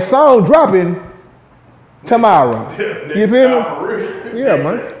hot ass song dropping tomorrow. You feel me? Yeah,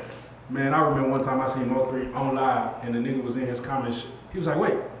 man. Man, I remember one time I seen Mo 3 on live, and the nigga was in his comments. He was like,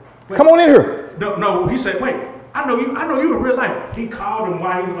 wait. Come on in here. No, he said, wait. I know you in real life. He called him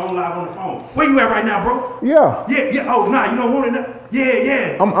while he was on live on the phone. Where you at right now, bro? Yeah. Yeah. Oh, nah, you don't want it now?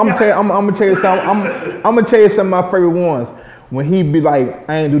 Yeah. I'm gonna tell you something. I'm gonna tell you some of my favorite ones. When he be like,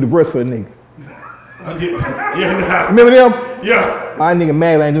 I ain't do the verse for the nigga. Yeah. Remember them? Yeah. I nigga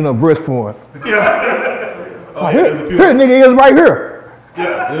mad I ain't do no verse for him. Yeah. Oh, yeah, Here, there's a few. here nigga is right here.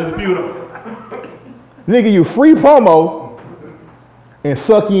 Yeah, there's a few of them. Nigga, you free promo and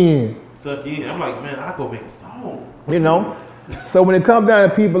suck you in. Suck you in. I'm like, man, I go make a song. You know? So when it comes down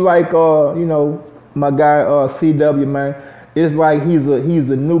to people like you know, my guy CW, man, it's like he's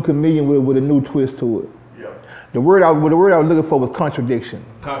a new comedian with a new twist to it. Yeah. The word I was looking for was contradiction.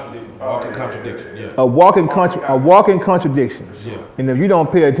 Contradiction. Walking contradiction. Yeah. A walking contradiction. Yeah. And if you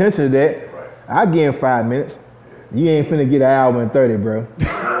don't pay attention to that, I give him 5 minutes. You ain't finna get an hour and 30, bro.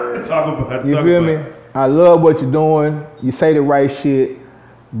 Talk about it. You feel me? I love what you're doing. You say the right shit,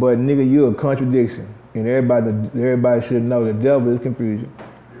 but nigga, you're a contradiction. And everybody should know the devil is confusion.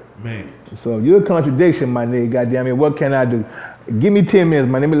 Man. So if you're a contradiction, my nigga, goddamn it, what can I do? Give me 10 minutes,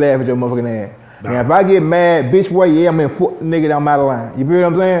 man. Let me laugh at your motherfucking ass. Nah. And if I get mad, bitch, where yeah, nigga, I'm out of line. You feel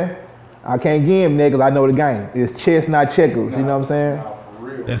what I'm saying? I can't give him that because I know the game. It's chess, not checkers. You know what I'm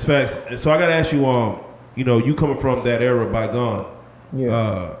saying? That's facts. So I gotta ask you, you know, you coming from that era bygone.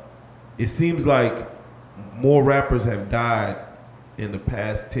 Yeah. It seems like more rappers have died in the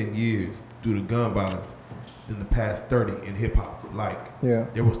past 10 years due to gun violence than the past 30 in hip hop. Like, Yeah.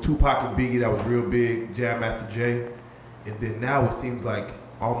 there was Tupac and Biggie that was real big, Jam Master Jay, and then now it seems like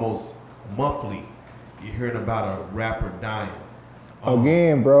almost monthly you're hearing about a rapper dying.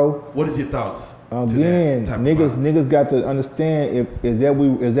 Again, bro. What is your thoughts? Again, to that type of violence? niggas got to understand is that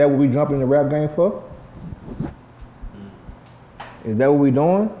what we jumping in the rap game for? Is that what we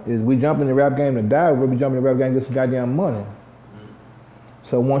doing? Is we jumping in the rap game to die, or we jumping in the rap game to get some goddamn money?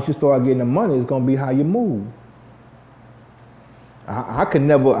 So once you start getting the money, it's gonna be how you move. I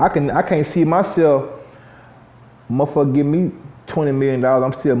can't see myself, motherfucker, give me $20 million,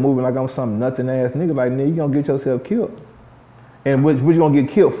 I'm still moving like I'm some nothing ass nigga. Like, nigga, you gonna get yourself killed. And what you gonna get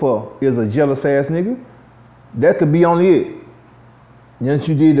killed for is a jealous ass nigga. That could be only it. Once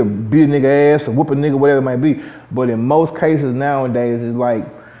you did to beat a nigga ass or whoop a nigga, whatever it might be. But in most cases nowadays, it's like,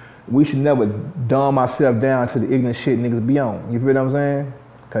 we should never dumb ourselves down to the ignorant shit niggas be on. You feel what I'm saying?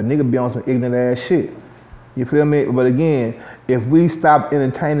 Cause niggas be on some ignorant ass shit. You feel me? But again, if we stop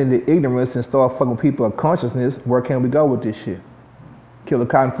entertaining the ignorance and start fucking people of consciousness, where can we go with this shit? Killer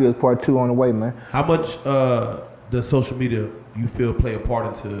Cotton Fields Part 2 on the way, man. How much does social media, you feel, play a part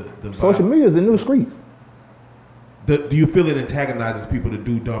into the Social media is the new streets. Do you feel it antagonizes people to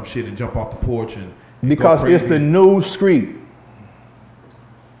do dumb shit and jump off the porch and Because go it's the crazy? new street.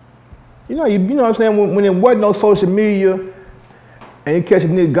 You know what I'm saying? When there wasn't no social media and you catch a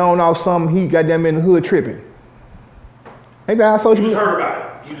nigga going off something, he got them in the hood tripping. Ain't that how social You just media? heard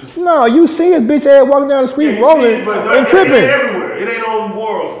about it. You just No, you see his bitch ass walking down the street rolling and tripping. It ain't everywhere. It ain't on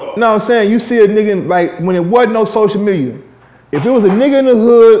world stuff. No, I'm saying you see a nigga like when it wasn't no social media. If it was a nigga in the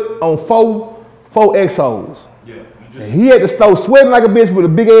hood on four Exos, Yeah. You just and he at the stove sweating like a bitch with a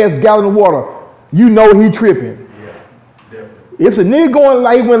big ass gallon of water, you know he tripping. Yeah, definitely. If a nigga going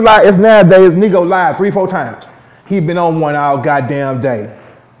like he went live, if nowadays nigga go live 3-4 times, he been on one all goddamn day.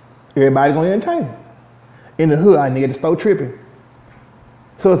 Everybody gonna entertain him. In the hood, I nigga at the stove tripping.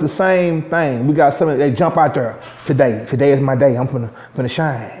 So it's the same thing. We got something, they jump out there today. Today is my day. I'm finna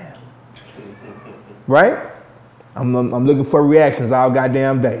shine. Right? I'm looking for reactions all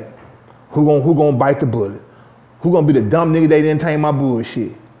goddamn day. Who gonna bite the bullet? Who gonna be the dumb nigga they didn't entertain my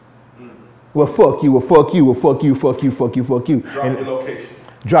bullshit? Well, fuck you, well, fuck you, well, fuck you, fuck you, fuck you, fuck you. drop your location.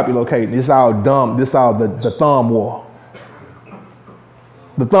 Drop your location. This all dumb. This all the thumb war.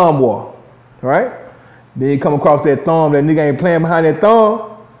 The thumb war, right? Then you come across that thumb, that nigga ain't playing behind that thumb.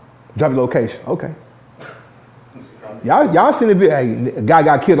 Drop your location. Okay. Y'all seen the video? Hey, a guy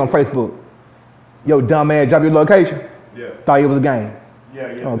got killed on Facebook. Yo, dumb ass, drop your location. Yeah. Thought it was a game. Yeah.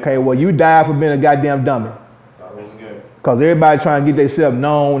 Okay, well, you died for being a goddamn dummy. That was good. Cause everybody trying to get themselves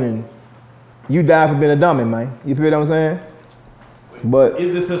known, and you died for being a dummy, man. You feel what I'm saying? But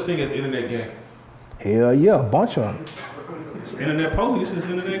Is there such thing as internet gangsters? hell yeah, a bunch of them. It's internet police, it's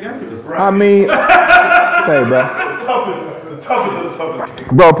internet gangsters. I mean, say, bro. The toughest of the toughest.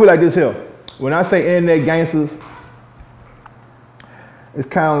 Bro, put it like this here. When I say internet gangsters, it's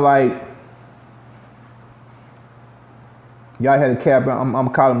kind of like y'all had a cap. I'm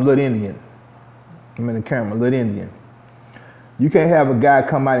calling him Little Indian. I'm in the camera, Little Indian. You can't have a guy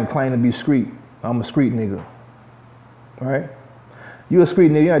come out and claim to be street. I'm a street nigga, right? You a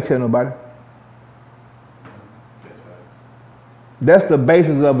street nigga, you ain't tell nobody. That's the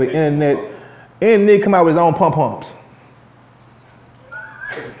basis of an internet. And nigga come out with his own pom-poms.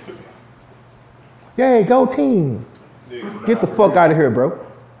 Yay, go team. Get the fuck out of here, bro.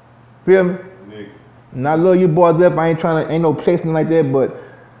 Feel me? And I love you boys up. I ain't no placement like that, but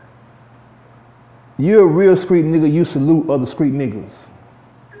you're a real street nigga. You salute other street niggas.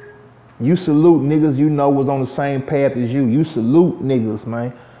 You salute niggas you know was on the same path as you. You salute niggas,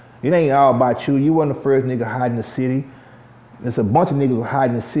 man. It ain't all about you. You wasn't the first nigga hiding the city. There's a bunch of niggas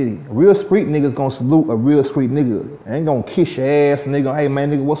hiding the city. Real street niggas gonna salute a real street nigga. Ain't gonna kiss your ass and they gonna, hey man,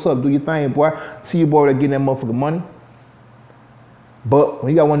 nigga, what's up? Do your thing, boy. See you boy that getting that motherfucking money. But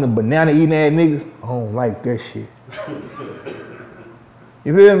when you got one of them banana eating ass niggas, I don't like that shit.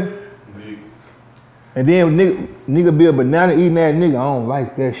 You feel me? And then nigga be a banana eating ass nigga, I don't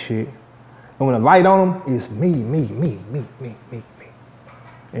like that shit. And when the light on him, it's me.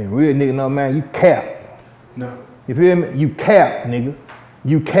 And real nigga know, man, you cap. No. You feel me? You cap, nigga.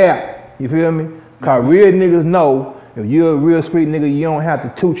 You cap. You feel me? Cause real niggas know if you're a real street nigga, you don't have to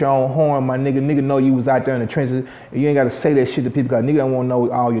toot your own horn, my nigga. Nigga know you was out there in the trenches. And you ain't gotta say that shit to people cause nigga don't wanna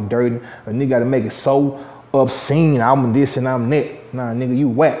know all your dirty. A nigga gotta make it so obscene. I'm this and I'm that. Nah, nigga, you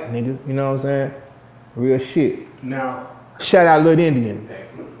whack, nigga. You know what I'm saying? Real shit. Now, Shout out Lil Indian.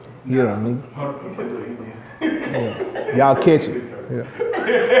 Yeah, nigga. Yeah. Y'all catch it. Yeah.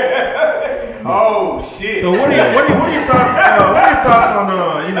 Oh shit. So what are your thoughts? What are your thoughts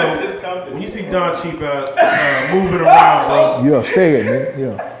on when you see Don Cheap out moving around, bro? Yeah, say it, nigga.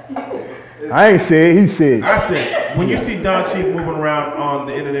 Yeah. I ain't said it, he said it. I said when you see Don Cheap moving around on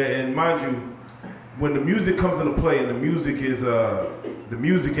the internet, and mind you, when the music comes into play, and the music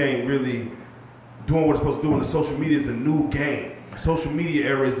ain't really doing what it's supposed to do, and the social media is the new game. Social media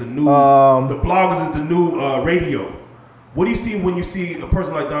era is the new. The bloggers is the new radio. What do you see when you see a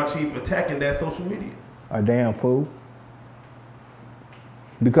person like Don Cheap attacking that social media? A damn fool.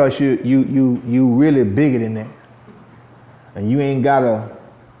 Because you really bigger than that. And you ain't gotta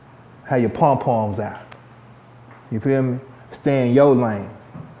have your pom-poms out. You feel me? Stay in your lane.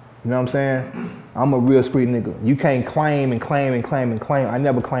 You know what I'm saying? I'm a real street nigga. You can't claim and claim and claim and claim. I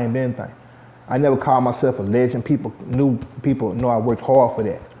never claimed anything. I never called myself a legend. People know I worked hard for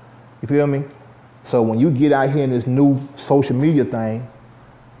that. You feel me? So when you get out here in this new social media thing,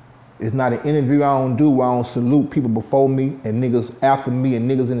 it's not an interview I don't do where I don't salute people before me and niggas after me and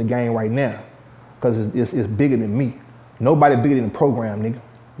niggas in the game right now. Because it's bigger than me. Nobody bigger than the program, nigga.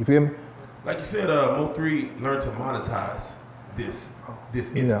 You feel me? Like you said, Mo3 learned to monetize this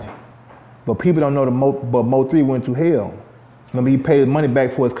entity. Yeah. But people don't know but Mo3 went through hell. Remember, he paid his money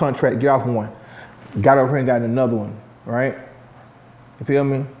back for his contract, get off one. Got over here and got another one, right? You feel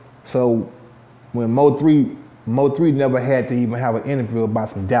me? So when Mo3 never had to even have an interview about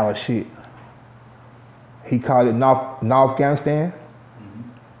some Dallas shit. He called it North Afghanistan,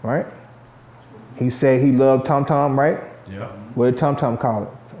 right? He said he loved Tom Tom, right? Yeah. What did Tom Tom call it?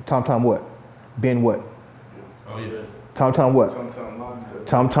 Tom Tom what? Ben what? Oh yeah. Tom Tom what?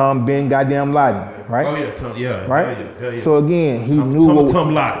 Tom Tom Ben goddamn Laden, right? Oh yeah. Right? Yeah. So again, he knew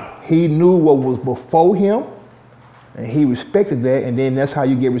what was before him, and he respected that, and then that's how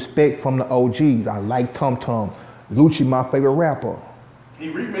you get respect from the OGs. I like Tum Tum. Lucci, my favorite rapper. He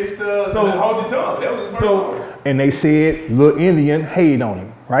remixed Hold Your Tongue. That was his first one. And they said Lil Indian hated on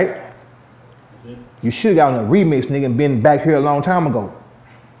him, right? You should have gotten a remix, nigga, and been back here a long time ago.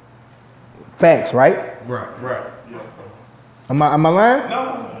 Facts, right? Right. Am I lying?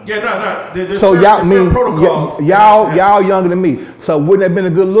 No. Yeah, no. So y'all younger than me. So wouldn't that have been a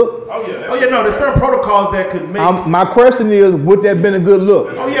good look? Oh yeah. No. There's certain protocols that could make. My question is, would that have been a good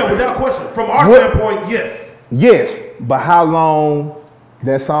look? Oh yeah, without question. From our standpoint, yes. Yes, but how long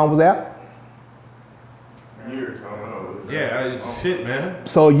that song was out? Years. I don't know. Yeah, shit, man.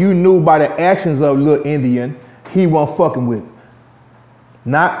 So you knew by the actions of Lil Indian, he wasn't fucking with it.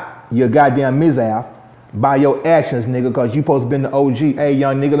 Not your goddamn mizaf, by your actions, nigga, because you supposed to be the OG. Hey,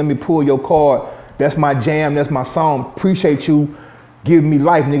 young nigga, let me pull your card. That's my jam, that's my song. Appreciate you giving me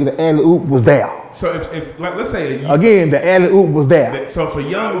life, nigga. The alley-oop was there. So if like, let's say again, the alley-oop was there. So for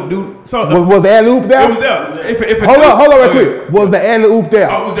young dude, was the alley-oop there? It was there. Hold on right quick. Was the alley-oop there?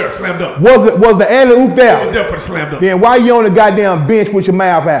 Oh, it was there. Slam dunk. Was the alley-oop there? It was there for the slam dunk. Then why you on the goddamn bench with your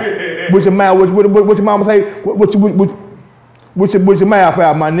mouth out? With your mouth, what your mama say? With your mouth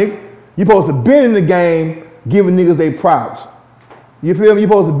out, my nigga. You supposed to be in the game giving niggas their props. You feel me? You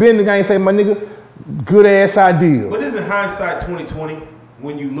supposed to be in the game and say, my nigga, good ass idea. But isn't hindsight 2020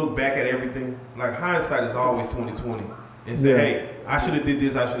 when you look back at everything? Like hindsight is always 2020. And say, hey, I should have did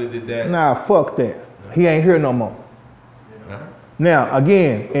this, I should have did that. Nah, fuck that. He ain't here no more. Now,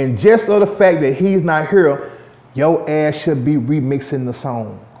 again, and just of the fact that he's not here, your ass should be remixing the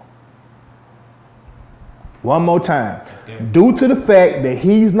song. One more time. That's game. Due to the fact that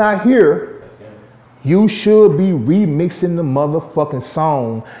he's not here, That's game. you should be remixing the motherfucking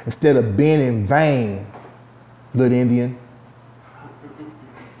song instead of being in vain, Little Indian.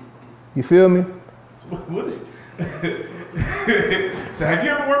 You feel me? What is? So have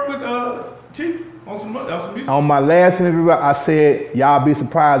you ever worked with Chief on some music? On my last interview, I said, y'all be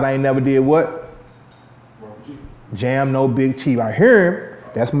surprised I ain't never did what? Jam No Big Chief. I hear him.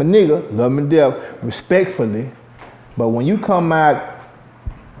 That's my nigga. Love him to death. Respectfully. But when you come out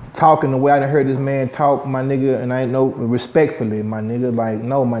talking the way I done heard this man talk, my nigga, and I know respectfully, my nigga, like,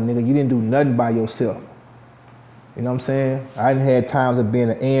 no, my nigga, you didn't do nothing by yourself. You know what I'm saying? I done had times of being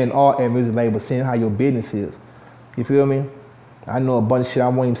an A&R at music label, seeing how your business is. You feel me? I know a bunch of shit I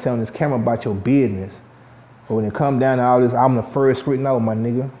won't even say on this camera about your business. But when it come down to all this, I'm the first street, no, my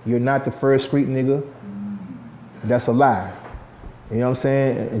nigga. You're not the first street nigga. That's a lie. You know what I'm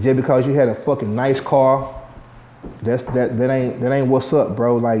saying? And just because you had a fucking nice car, that ain't what's up,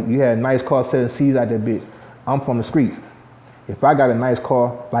 bro. Like, you had a nice car selling C's out that bitch. I'm from the streets. If I got a nice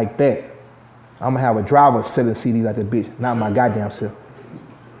car like that, I'm gonna have a driver selling CDs out that bitch, not my goddamn self.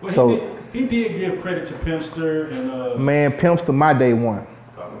 Well, So he did give credit to Pimpster and man, Pimpster my day one.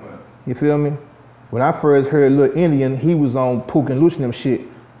 You feel me? When I first heard Lil Indian, he was on Pook and Luch and them shit,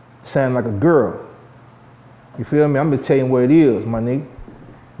 sounding like a girl. You feel me? I'm gonna tell you what it is, my nigga.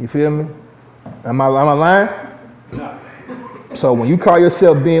 You feel me? Am I lying? No. So when you call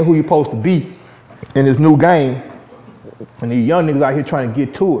yourself being who you're supposed to be in this new game, and these young niggas out here trying to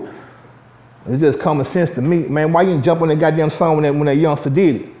get to it, it's just common sense to me. Man, why you didn't jump on that goddamn song when that youngster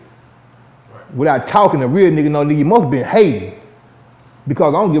did it? Without talking to real nigga, no nigga, you must have been hating.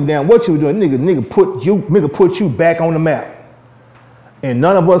 Because I don't give a damn what you were doing. Nigga put you back on the map. And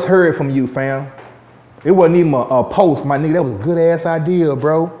none of us heard from you, fam. It wasn't even a post, my nigga. That was a good ass idea,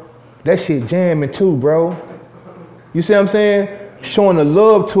 bro. That shit jamming too, bro. You see what I'm saying? Showing the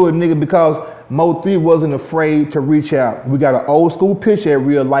love to a nigga because Mo3 wasn't afraid to reach out. We got an old school picture at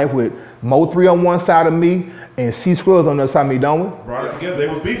real life with Mo3 on one side of me and C Scrubs on the other side of me, don't we? Brought it together. They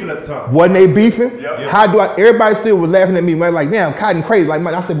was beefing at the time. Wasn't they beefing? Yep. How do I, everybody still was laughing at me, man, like, damn, Cotton crazy. Like,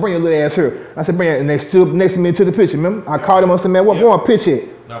 man, I said, bring your little ass here. I said, bring it, and they stood next to me to the picture, remember? I called him, I said, man, what more picture?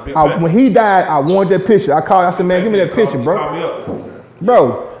 When he died, I wanted that picture. I called, I said, man, give me that picture, bro. Call me up.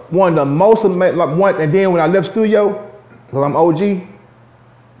 Bro, one of the most, like, one, and then when I left studio, because I'm OG,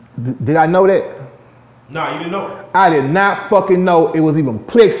 did I know that? Nah, you didn't know. I did not fucking know it was even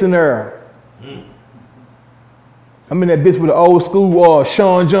Plex in there. I'm in that bitch with the old school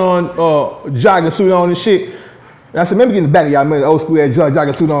Sean John jogging suit on and shit. And I said, let me get in the back of y'all, man, the old school ass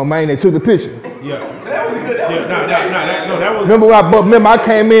jogging suit on, man. They took the picture. Yeah. That was a good. That was. Remember I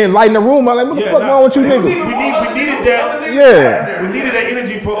came in, lighting the room. I'm like, what the fuck wrong with you niggas? We needed that. Yeah. We needed that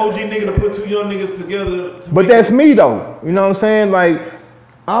energy for OG nigga to put two young niggas together. But that's me though. You know what I'm saying? Like,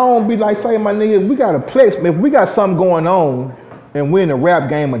 I don't be like saying, my nigga, we got a Plex. If we got something going on and we're in the rap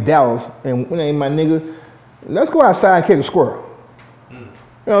game of Dallas and we ain't my nigga, let's go outside and kick a squirrel. You know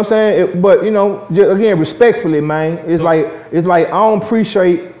what I'm saying? But you know, just, again, respectfully, man, it's like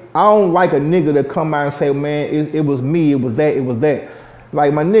I don't like a nigga that come out and say, man, it was me, it was that.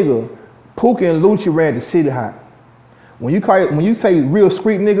 Like my nigga, Pookie and Lucci ran the city hot. When you say real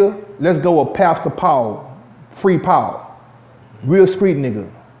street nigga, let's go with Pastor Paul, Free Paul. Real street nigga.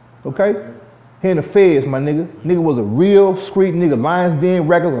 Okay? Here in the feds, my nigga. Nigga was a real street nigga. Lions Den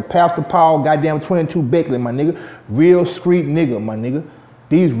Records, a Pastor Paul, goddamn 22 Beckley, my nigga. Real street nigga, my nigga.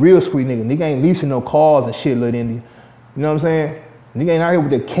 These real street niggas. Nigga ain't leasing no cars and shit, Little Indian. You know what I'm saying? Nigga ain't out here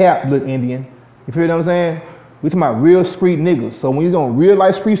with the cap, Little Indian. You feel what I'm saying? We talking about real street niggas. So when you on real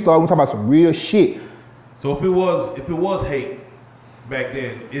life street star, we talking about some real shit. So if it was hate back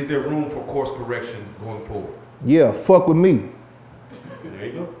then, is there room for course correction going forward? Yeah, fuck with me. There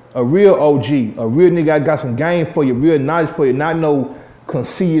you go. A real OG, a real nigga I got some game for you, real knowledge for you, not no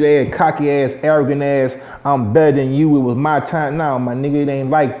conceited ass, cocky ass, arrogant ass, I'm better than you, it was my time. No, my nigga, it ain't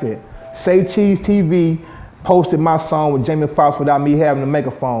like that. Say Cheese TV posted my song with Jamie Foxx without me having to make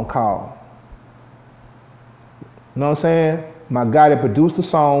a phone call. You know what I'm saying? My guy that produced the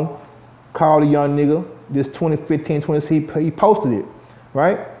song called a young nigga, this 2015, he posted it,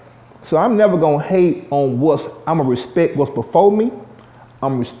 right? So I'm never gonna hate on I'm gonna respect what's before me,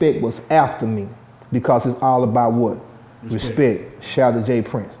 I'm gonna respect what's after me, because it's all about what? Respect. Shout out to Jay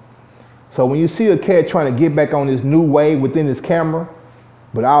Prince. So when you see a cat trying to get back on this new wave within this camera,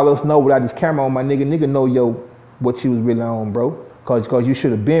 but all us know without this camera on, my nigga know what you was really on, bro. Cause you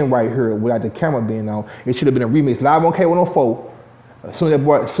should have been right here without the camera being on. It should have been a remix live on K104. As soon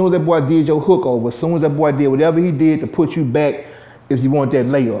as that boy did your hook over, as soon as that boy did whatever he did to put you back, if you want that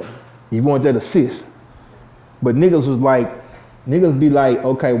layup, you want that assist. But niggas was like, niggas be like,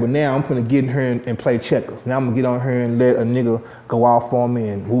 okay, well now I'm gonna get in here and play checkers. Now I'm gonna get on here and let a nigga go off on me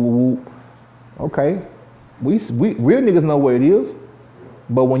and whoop whoop. Okay, we real niggas know what it is.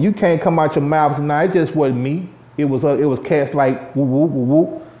 But when you can't come out your mouth tonight, it just wasn't me. It was cats like whoop whoop whoop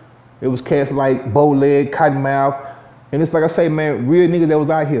whoop. It was cats like bow leg, cotton mouth. And it's like I say, man, real niggas that was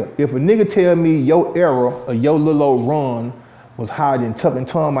out here. If a nigga tell me your era or your little old run was higher than Tuck and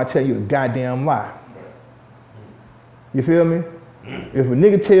Tom, I tell you a goddamn lie. You feel me? If a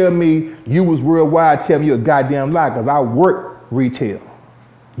nigga tell me you was worldwide, tell me you a goddamn lie, cause I worked retail.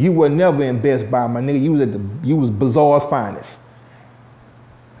 You were never in Best Buy, my nigga. You was Bazaar's finest.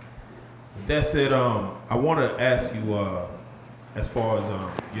 That said, I want to ask you, as far as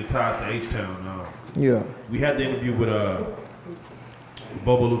your ties to H-Town. Yeah. We had the interview with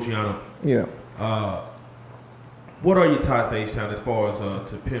Bobo Luciano. Yeah. What are your ties to H-Town as far as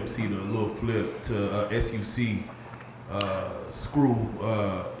to Pimp C, to Lil Flip, to SUC, Screw?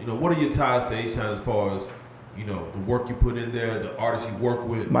 What are your ties to H-Town as far as the work you put in there, the artists you work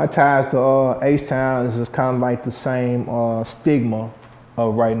with? My ties to H-Town is just kind of like the same stigma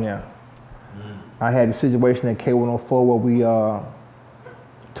of right now. I had a situation at K104 where we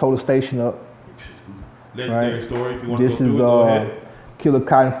tore the station up. Legendary right? story. If you want to This go through is it, go ahead. Killer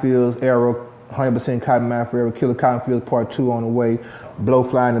Cottonfields era, 100% Cotton Mouth era. Killer Cottonfields Part 2 on the way.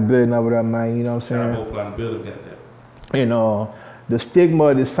 Blowfly in the building over there, man. You know what I'm saying? Blowfly in the building, got that. And the stigma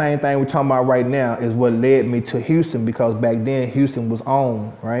of the same thing we're talking about right now is what led me to Houston, because back then Houston was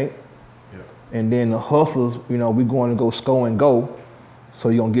on, right? Yeah. And then the hustlers, we going to go score and go. So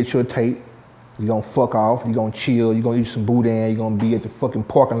you're going to get your tape. You're going to fuck off. You're going to chill. You're going to eat some boudin. You're going to be at the fucking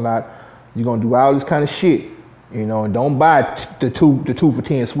parking lot. You're going to do all this kind of shit. And don't buy the two for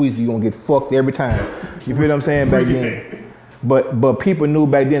 10 sweets. You're going to get fucked every time. You feel what I'm saying back then? But people knew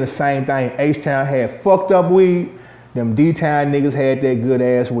back then the same thing. H-Town had fucked up weed. Them D-Town niggas had that good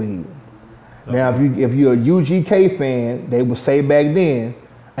ass weed. Now, if you're a UGK fan, they would say back then,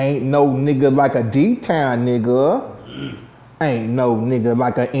 ain't no nigga like a D-Town nigga. Ain't no nigga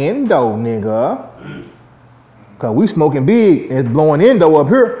like an Endo nigga. Cause we smoking big and it's blowing Endo up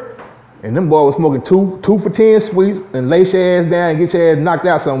here. And them boys was smoking two for 10 sweets and lay your ass down and get your ass knocked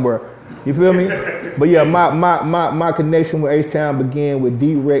out somewhere. You feel me? But yeah, my connection with H-Town began with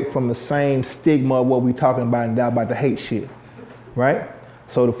D-Rec from the same stigma of what we talking about and about the hate shit, right?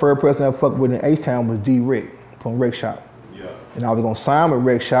 So the first person I fucked with in H-Town was D-Rec from Rec Shop. Yeah. And I was gonna sign with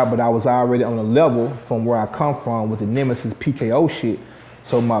Rec Shop, but I was already on a level from where I come from with the Nemesis PKO shit.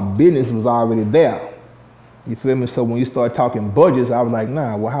 So my business was already there. You feel me? So when you start talking budgets, I was like,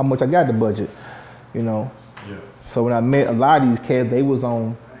 nah, well, how much I got the budget? Yeah. So when I met a lot of these cats, they was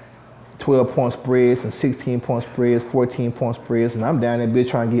on 12-point spreads and 16-point spreads, 14-point spreads, and I'm down there bitch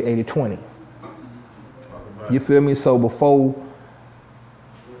trying to get 80-20. You feel me? So before,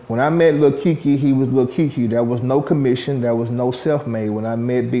 when I met Lil Kiki, he was Lil Kiki. There was no commission, there was no self-made. When I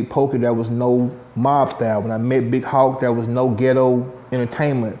met Big Poker, there was no mob style. When I met Big Hawk, there was no ghetto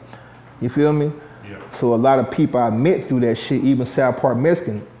entertainment. You feel me? Yeah. So a lot of people I met through that shit, even South Park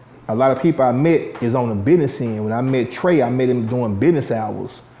Mexican, a lot of people I met is on the business end. When I met Trey, I met him doing business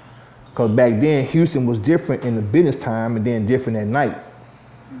hours. Because back then, Houston was different in the business time and then different at night.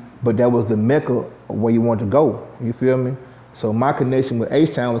 But that was the mecca where you wanted to go, you feel me? So my connection with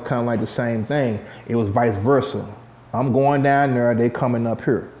H-Town was kind of like the same thing. It was vice versa. I'm going down there, they coming up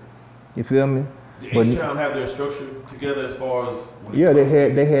here. You feel me? Did H-Town have their structure together as far as? Yeah, they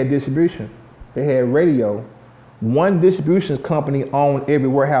had distribution. They had radio. One distribution company owned every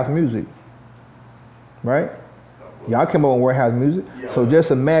Warehouse Music, right? Y'all came up with Warehouse Music. Yeah. So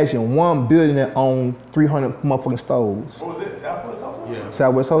just imagine one building that owned 300 motherfucking stores. What was it? Southwest Wholesale? Yeah.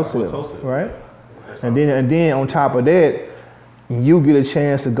 Southwest Wholesale, Wholesale. right? And then on top of that, you get a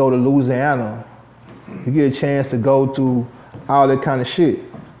chance to go to Louisiana. You get a chance to go to all that kind of shit.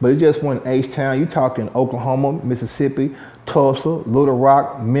 But it just went H-Town. You talking Oklahoma, Mississippi, Tulsa, Little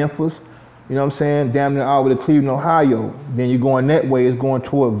Rock, Memphis. You know what I'm saying? Damn near all the way to Cleveland, Ohio. Then you're going that way, it's going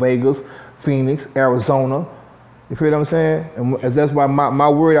toward Vegas, Phoenix, Arizona. You feel what I'm saying? And that's why my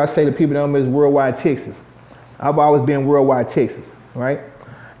word I say to people that is worldwide Texas. I've always been worldwide Texas, right?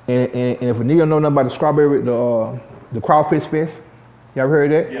 And if a nigga don't know nothing about the strawberry, the Crawfish Fest, you ever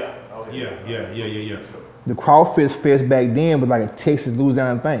heard of that? Yeah. Yeah. The Crawfish Fest back then was like a Texas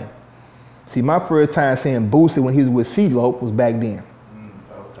Louisiana thing. See, my first time seeing Boosie when he was with CeeLo was back then.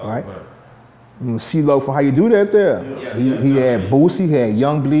 All right? CeeLo, for how you do that there? He had Boosie, he had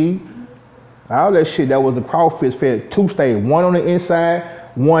Young Bleed, all that shit. That was the Crawfish Fest, 2 stages, one on the inside,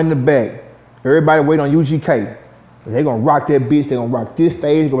 one in the back. Everybody waiting on UGK. They gonna rock that bitch. They gonna rock this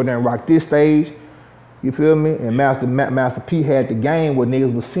stage, go over there and rock this stage. You feel me? And Master P had the game what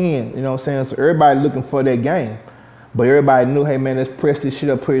niggas was seeing, you know what I'm saying? So everybody looking for that game. But everybody knew, hey man, let's press this shit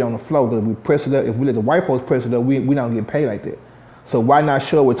up, put it on the floor. Because if we press it up, if we let the white folks press it up, we don't get paid like that. So why not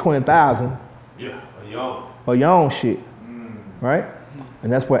show up with 20,000? Yeah, a young. Or your own shit, right?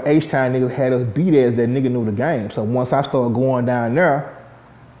 And that's what H-Town niggas had us beat as that nigga knew the game. So once I started going down there,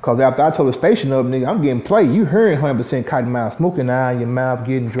 cause after I told the station up, nigga, I'm getting played. You heard 100% cotton mouth, smoking eye, your mouth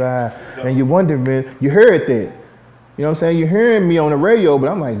getting dry, and you wondering, you heard that. You know what I'm saying? You're hearing me on the radio, but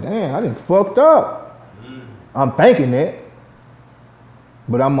I'm like, damn, I done fucked up. I'm thinking that.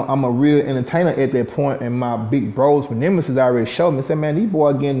 But I'm a real entertainer at that point, and my big bros from Nemesis already showed me, said, man, these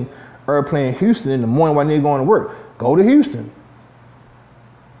boys getting airplane in Houston in the morning while niggas going to work. Go to Houston.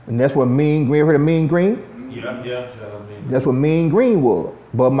 And that's what Mean Green, heard of Mean Green? Yeah. That's what Mean Green was.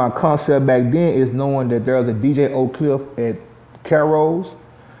 But my concept back then is knowing that there was a DJ Oak Cliff at Carol's,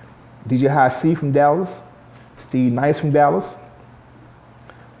 DJ High C from Dallas, Steve Nice from Dallas.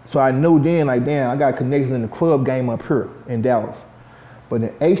 So I knew then, like, damn, I got connections in the club game up here in Dallas. But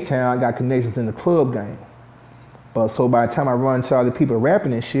in H-Town, I got connections in the club game. But so by the time I run into all the people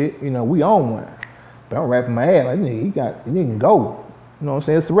rapping and shit, you know, we on one. But I'm rapping my ass, like, nigga, he can go. You know what I'm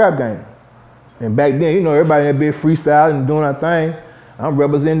saying? It's a rap game. And back then, you know, everybody in that big freestyle and doing our thing. I'm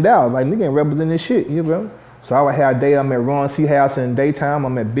representing Dallas. Like, nigga ain't representing this shit, you know? So I would have a day, I'm at Ron C. House in the daytime,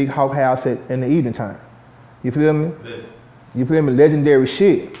 I'm at Big Hawk House in the evening time. You feel me? You feel me? Legendary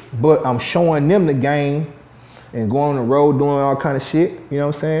shit. But I'm showing them the game and going on the road doing all kind of shit, you know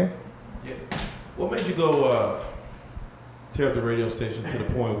what I'm saying? Yeah. What made you go tear up the radio station to the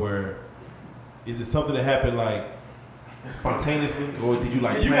point where, is it something that happened like spontaneously, or did you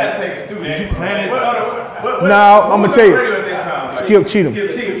like You plan gotta take us through that. Did you plan it? No, I'm gonna tell you. Skip Cheatham. Take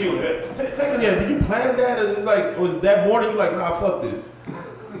us, yeah, did you plan that, or it's like, was that morning you like, nah, fuck this?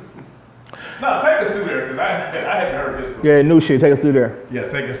 No, take us through there, because I hadn't heard this before. Yeah, new shit, take us through there. Yeah,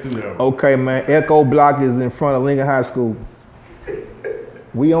 take us through there. Okay, man, Echo Block is in front of Lincoln High School.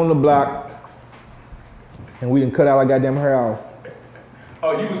 We on the block, and we done cut all our goddamn hair off.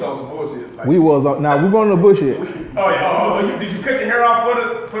 Oh, you was on some bullshit. Like, We was on, now we going on the bullshit. oh, yeah. Did you cut your hair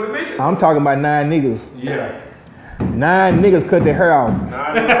off for the mission? I'm talking about 9 niggas. Yeah. 9 niggas cut their hair off.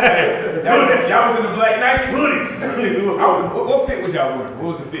 Y'all was in the black Nikes? What fit was y'all wearing?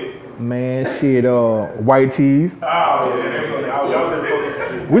 What was the fit? Man, shit, white tees. Oh,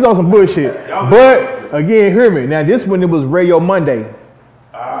 yeah. We was on some bullshit. But, again, hear me. Now, this one, it was Radio Monday.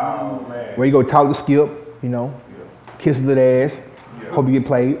 Oh, man. Where you go talk to Skip, you know, kiss a little ass, hope you get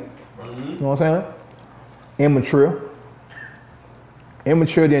played. You know what I'm saying? Immature.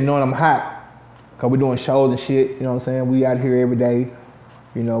 Immature didn't know I'm hot. Cause we doing shows and shit, you know what I'm saying? We out here every day.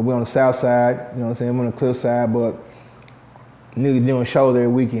 You know, we on the south side, you know what I'm saying? We're on the cliff side, but niggas doing shows every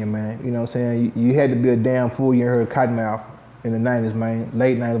weekend, man. You know what I'm saying? You had to be a damn fool, you heard Cottonmouth in the 90s, man.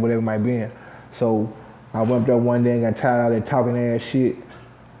 Late 90s, whatever it might be. So I went up there one day and got tired of all that talking ass shit.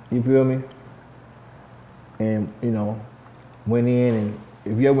 You feel me? And, you know, went in, and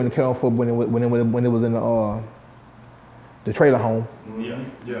if you ever went to Carolina football when it was in the trailer home,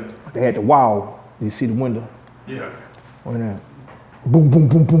 Yeah. they had the wall. You see the window. Yeah. On there. Boom, boom,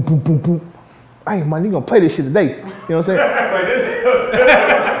 boom, boom, boom, boom, boom. Hey, man, you gonna play this shit today. You know what I'm saying?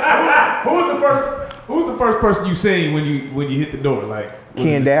 Who's the first person you seen when you hit the door? Like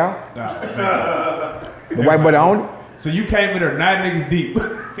Ken Dow, Nah, the white boy that owned it. So you came in there 9 niggas deep.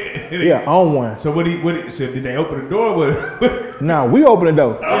 Yeah, on one. So so did they open the door? What? Nah, we opened the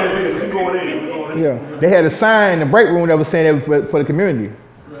door. We going in. Yeah, they had a sign in the break room that was saying that was for the community.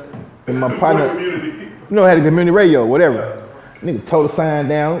 And my partner, Community. you know, had a community radio, whatever. Nigga tore the sign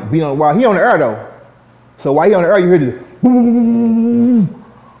down, beat on the wall. He on the air though. So while he on the air, you hear this boom, boom, boom, boom.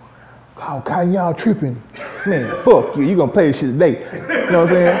 Oh, God, y'all tripping. Man, fuck you. You gonna play this shit today. You know what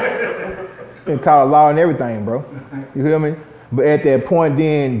I'm saying? And call law and everything, bro. You feel me? But at that point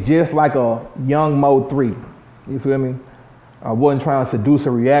then, just like a young Mo 3, you feel me? I wasn't trying to seduce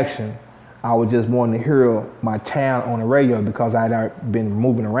a reaction. I was just wanting to hear my town on the radio because I'd been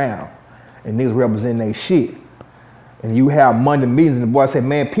moving around and niggas representing their shit. And you have Monday meetings and the boy say,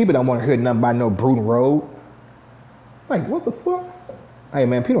 man, people don't want to hear nothing about no Bruton Road. Like, what the fuck? Hey,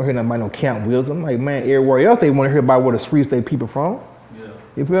 man, people don't hear nothing about no Camp Wisdom. Like, man, everywhere else they want to hear about where the streets they people from. Yeah.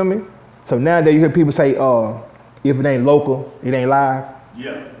 You feel me? So nowadays you hear people say, if it ain't local, it ain't live.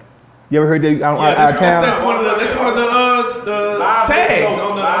 Yeah. You ever heard that out of town? That's one of the tags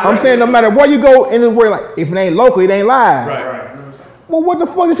on the. I'm saying no matter where you go in the world, like, if it ain't local, it ain't live. Right. Well, what the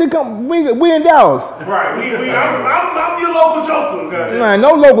fuck is it come? We in Dallas. Right. I'm your local joker. Goddamn. Nah,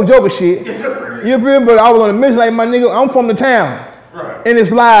 no local joker shit. You feel me? But I was on a mission like my nigga, I'm from the town. Right. And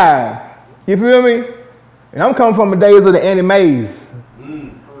it's live. You feel me? And I'm coming from the days of the Annie Mae's,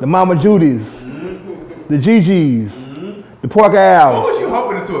 the Mama Judy's, the Gigi's, the Pork What Owls. was you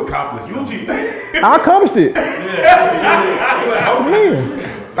hoping to accomplish? UT. I accomplished it. Yeah.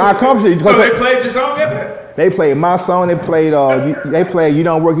 I accomplished it. So they played your song after that? They played my song. They played You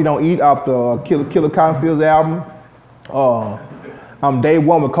Don't Work, You Don't Eat off the Killer Cottonfield's album. I'm Day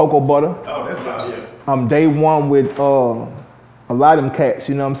One with Cocoa Butter. Oh, that's loud. I'm Day One with a lot of them cats,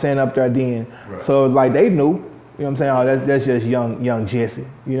 you know what I'm saying, up there then. Right. So like they knew, you know what I'm saying, oh, that's just young Jesse.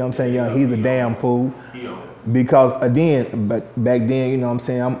 You know what I'm saying? He's a damn fool. Because again, but back then, you know what I'm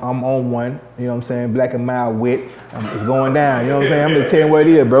saying, I'm on one, you know what I'm saying, Black and Mild wit. It's going down, you know what I'm saying? I'm just telling you what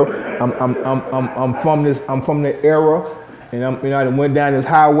it is, bro. I'm from the era, and I done went down this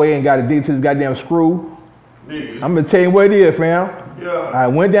highway and got addicted to this goddamn screw. I'm gonna tell you what it is, fam. Yeah. I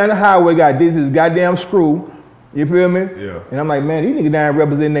went down the highway, got addicted to this goddamn screw. You feel me? Yeah. And I'm like, man, these niggas down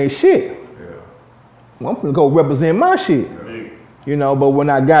representing their shit. Yeah. Well, I'm finna go represent my shit. You know, but when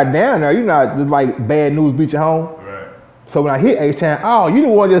I got down there, you know, just like bad news beat you home. Right. So when I hit H-Town, oh, you the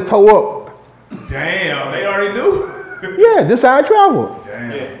one just tore up. Damn, they already knew. Yeah, this how I traveled.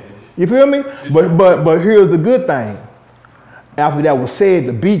 Damn. You feel me? But here's the good thing. After that was said,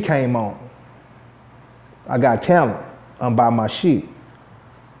 the beat came on. I got talent. I'm by my shit.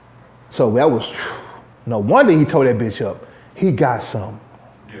 So that was, no wonder he tore that bitch up. He got something.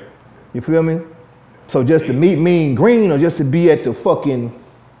 Yeah. You feel me? So just to meet Mean Green or just to be at the fucking,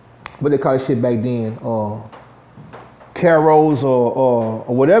 what they call that shit back then, Carol's or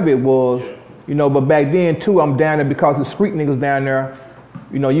whatever it was, you know, but back then too, I'm down there because the street niggas down there,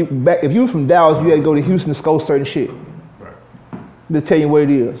 you know, if you was from Dallas, you had to go to Houston to score certain shit. Right. To tell you what it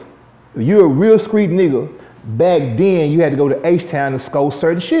is. If you're a real street nigga, back then you had to go to H-Town to score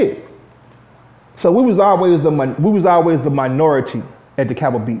certain shit. So we was always the minority at the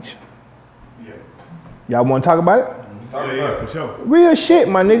Cabo Beach. Y'all want to talk about it? Yeah, for sure. Real shit,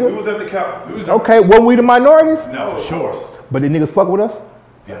 my We nigga. was at the Cap. Okay, weren't we the minorities? No, for sure. But the niggas fuck with us?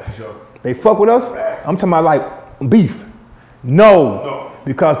 Yeah, for sure. They fuck with us? I'm talking about like beef. No.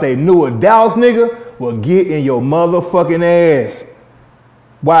 Because they knew a Dallas nigga will get in your motherfucking ass.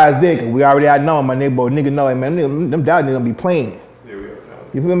 Why is that? Cause we already out know my nigga, but nigga know, man, them Dallas niggas gonna be playing.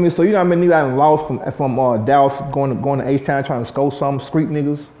 You feel me? So you know how many niggas I done lost from Dallas going to H-Town trying to score some street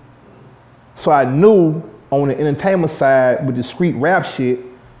niggas? So I knew on the entertainment side with the street rap shit,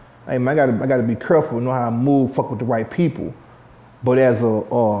 hey man, I gotta be careful, know how I move, fuck with the right people. But as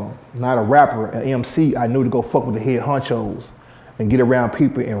not a rapper, an MC, I knew to go fuck with the head honchos and get around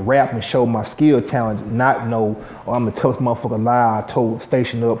people and rap and show my skill talent, not know, oh, I'm a tough motherfucker live, I told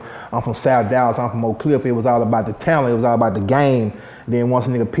station up, I'm from South Dallas, I'm from Oak Cliff. It was all about the talent, it was all about the game. Then once a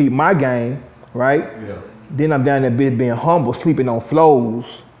nigga peep my game, right? Yeah. Then I'm down there bitch being humble, sleeping on floors.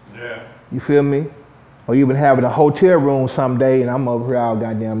 Yeah. You feel me? Or even having a hotel room someday and I'm over here all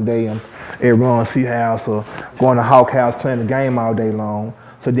goddamn day. I'm at Ron C House or going to Hawk House playing the game all day long.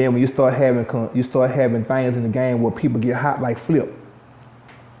 So then when you start having things in the game where people get hot like Flip.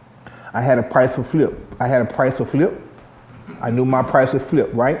 I had a price for Flip. I knew my price with Flip,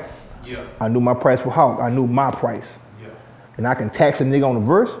 right? Yeah. I knew my price with Hawk. I knew my price. Yeah. And I can tax a nigga on the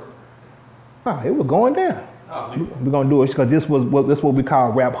verse. Oh, it was going down. We're gonna do it because this what we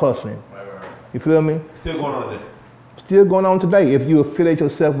call rap hustling. You feel me? Still going on today. Still going on today if you affiliate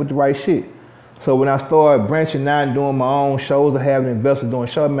yourself with the right shit. So when I started branching out and doing my own shows or having investors doing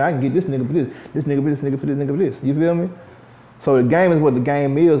shows, man, I can get this nigga for this, this nigga for this, nigga for this, nigga for this. You feel me? So the game is what the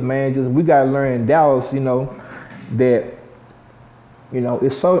game is, man. Just we gotta learn in Dallas, you know, that, you know,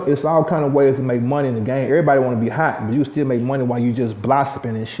 it's all kind of ways to make money in the game. Everybody wanna be hot, but you still make money while you just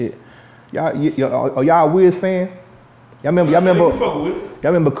blossoming and shit. Y'all a Wiz fan? Y'all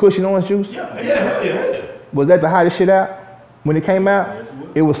remember Cushion Orange Juice? Yeah. Was that the hottest shit out when it came out? Yes, it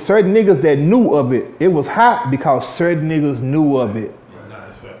was. It was certain niggas that knew of it. It was hot because certain niggas knew of it. Nah,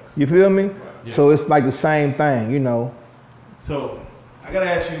 that's facts. You feel me? Yeah. So it's like the same thing, you know. So I gotta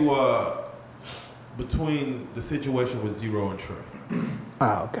ask you, between the situation with Zero and Trey,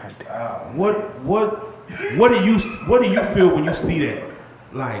 Oh goddamn. what do you feel when you see that?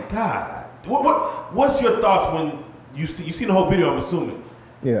 Like, God, what's your thoughts when you see the whole video? I'm assuming.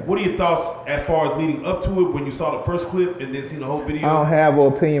 Yeah. What are your thoughts as far as leading up to it when you saw the first clip and then seeing the whole video? I don't have an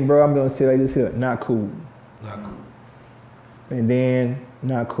opinion, bro. I'm gonna say like this here, not cool. Not cool. And then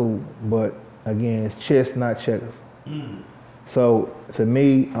not cool. But again, it's chess, not checkers. So to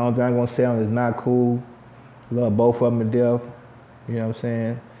me, the only thing I'm gonna say on it is not cool. Love both of them to death. You know what I'm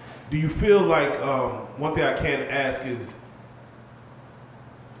saying? Do you feel like one thing I can ask is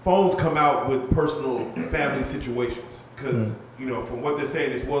phones come out with personal family situations because you know from what they're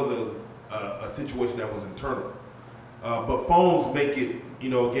saying this was a situation that was internal. But phones make it,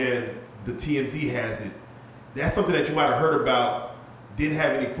 again, the TMZ has it. That's something that you might have heard about, didn't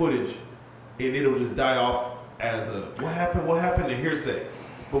have any footage, and it'll just die off as a, what happened, a hearsay.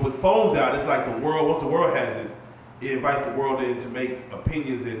 But with phones out, it's like once the world has it, it invites the world in to make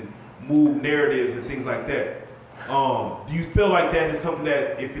opinions and move narratives and things like that. Do you feel like that is something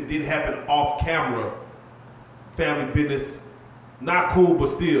that if it did happen off camera, family business, not cool, but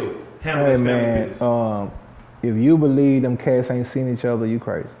still handle this family business? If you believe them cats ain't seen each other, you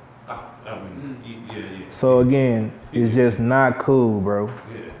crazy. Yeah. So again, it's just not cool, bro. Yeah.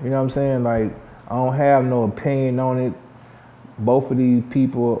 You know what I'm saying? Like, I don't have no opinion on it. Both of these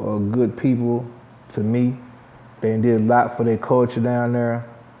people are good people to me. They did a lot for their culture down there.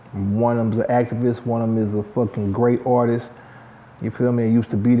 One of them's an activist, one of them is a fucking great artist. You feel me? They used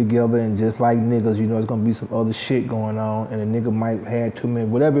to be together, and just like niggas, there's gonna be some other shit going on, and a nigga might have too many,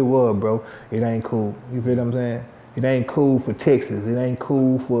 whatever it was, bro, it ain't cool. You feel what I'm saying? It ain't cool for Texas. It ain't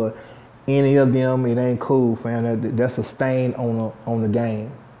cool for any of them. It ain't cool, fam. That's a stain on the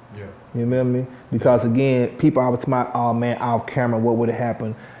game. Yeah. You remember me? Because again, people always talk about, oh man, off camera, what would have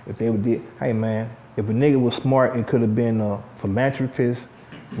happened if they would did? Hey man, if a nigga was smart, it could have been a philanthropist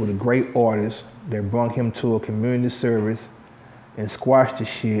with a great artist that brought him to a community service and squashed the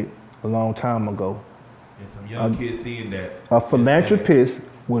shit a long time ago. And some young kids seeing that. A philanthropist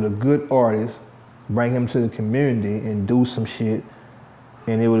with a good artist bring him to the community and do some shit,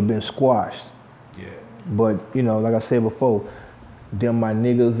 and it would have been squashed. Yeah. But like I said before, them my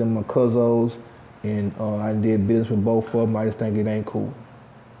niggas, them my cousins, and I did business with both of them. I just think it ain't cool.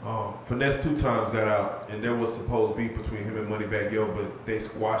 Finesse 2 times got out, and there was supposed beef between him and Moneybagg Yo, but they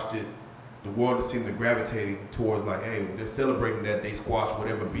squashed it. The world seemed to gravitating towards like, hey, they're celebrating that they squashed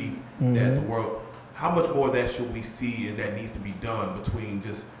whatever beef that the world. How much more of that should we see, and that needs to be done between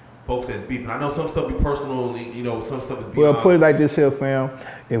just folks that's beefing? I know some stuff be personal, some stuff is beyond. Well, put it like this here, fam.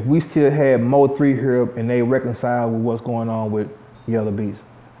 If we still had Mo 3 here and they reconcile with what's going on with Yella Beast,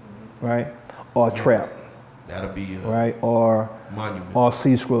 right? Or Trap. That'll be right? Or monument. Or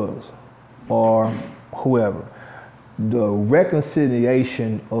C Scrubs. Or whoever. The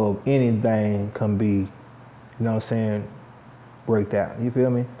reconciliation of anything can be, worked out. You feel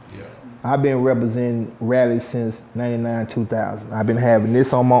me? Yeah. I've been representing rallies since 99, 2000. I've been having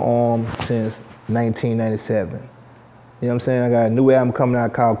this on my arm since 1997. You know what I'm saying? I got a new album coming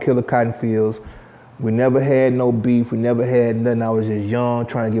out called Killer Cotton Fields. We never had no beef. We never had nothing. I was just young,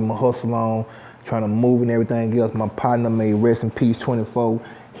 trying to get my hustle on, trying to move and everything else. My partner made Rest in Peace 24.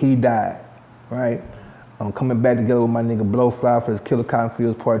 He died, right? I'm coming back together with my nigga Blowfly for this Killer Cotton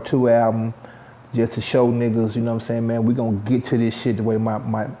Fields Part 2 album, just to show niggas, man, we gonna get to this shit the way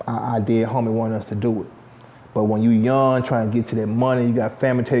our dead homie wanted us to do it. But when you young, trying to get to that money, you got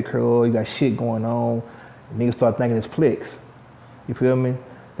family to take care of, you got shit going on, niggas start thinking it's flicks. You feel me?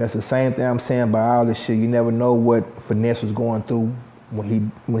 That's the same thing I'm saying about all this shit. You never know what Finesse was going through when he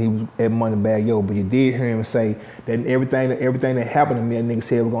was at Moneybagg Yo, but you did hear him say that everything that happened to me, that nigga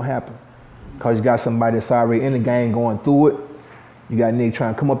said was gonna happen. Cause you got somebody that's already in the game going through it. You got a nigga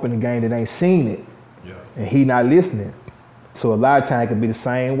trying to come up in the game that ain't seen it, and he not listening. So a lot of times it could be the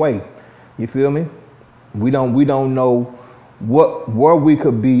same way. You feel me? We don't know where we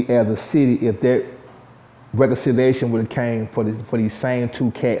could be as a city if that reconciliation would have came for these same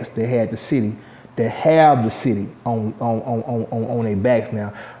 2 cats that had the city, that have the city on their backs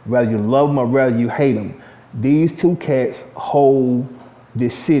now. Whether you love them or whether you hate them, these 2 cats hold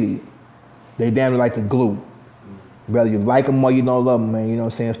this city. They damn near like the glue. Whether you like them or you don't love them, man, you know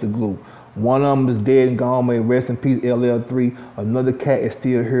what I'm saying? It's the glue. One of them is dead and gone, may rest in peace, LL3. Another cat is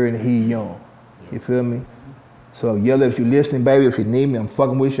still here and he young. You feel me? So Yella, if you listening, baby, if you need me, I'm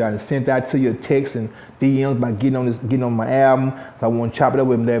fucking with you. I done sent out to your texts and DMs about getting on my album. So I want to chop it up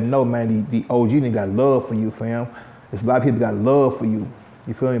with them, let them know, man, the OG nigga got love for you, fam. There's a lot of people got love for you.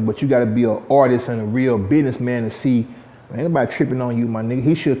 You feel me? But you got to be an artist and a real businessman to see. Ain't nobody tripping on you, my nigga.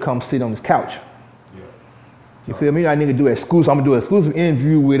 He should come sit on his couch. Yeah. You feel me? That nigga do exclusive. I'm gonna do an exclusive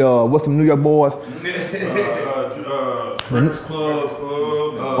interview with what's some New York boys? Breakfast Club.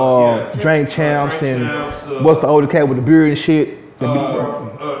 Drink Champs and what's the older cat with the beard and shit?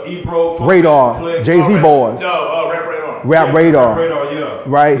 Ebro. Radar. Jay-Z boys. No, Rap Radar. Rap Radar. Radar, yeah.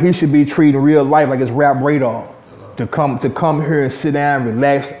 Right? He should be treating real life like it's Rap Radar. To come here and sit down,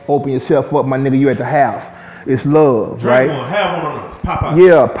 relax, open yourself up, my nigga. You at the house. It's love, Drink right? one, have one on us. Pop out.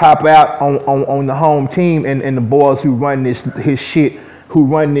 Yeah, pop out on the home team and the boys who run this shit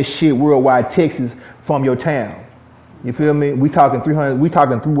worldwide Texas from your town. You feel me? We talking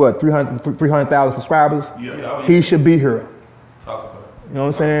 300,000 subscribers? Yeah. He should be here. Talk about You know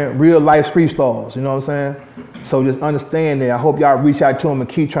what I'm saying? Real life street stars, you know what I'm saying? So just understand that. I hope y'all reach out to them and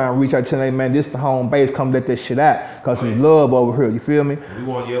keep trying to reach out to them. Hey, man, this the home base. Come let that shit out. Because it's love over here. You feel me? We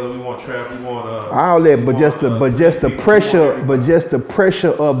want yellow, we want trap, we want all that, but just the pressure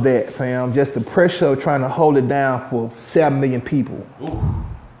of that, fam. Just the pressure of trying to hold it down for 7 million people.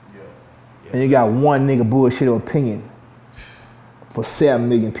 And you got one nigga bullshit opinion for 7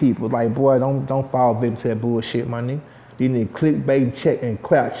 million people. Like, boy, don't fall victim to that bullshit, my nigga. These niggas clickbait, check, and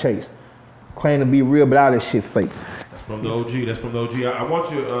clout chase. Claim to be real, but all that shit fake. That's from the OG. That's from the OG. I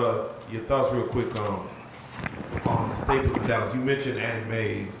want your thoughts real quick on the staples of Dallas. You mentioned Annie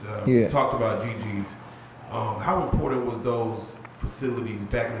Mae's. You talked about GG's. How important was those facilities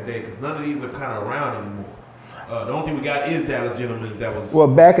back in the day? Because none of these are kind of around anymore. The only thing we got is Dallas Gentlemen's. That was well,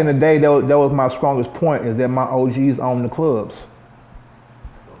 back in the day. That was my strongest point. Is that my OGs own the clubs.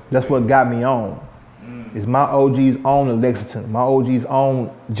 That's what got me on. Is my OGs own the Lexington. My OGs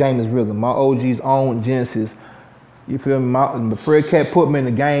own James Rhythm. My OGs own Genesis. You feel me? The Fred Cat put me in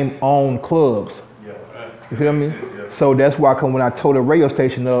the game on clubs. You feel me? So that's why when I told the radio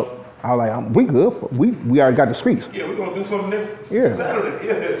station up, I was like, we good. We already got the streets. Yeah, we're going to do something next Saturday.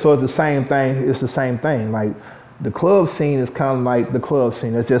 Yeah. So it's the same thing. It's the same thing. Like the club scene is kind of like the club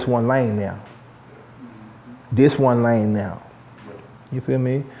scene. It's just one lane now. This one lane now. You feel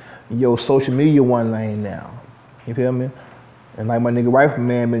me? Yo, social media one lane now. You feel me? And like my nigga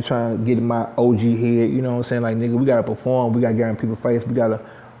Rifleman been trying to get in my OG head, you know what I'm saying? Like, nigga, we gotta perform, we gotta get in people's face, we gotta,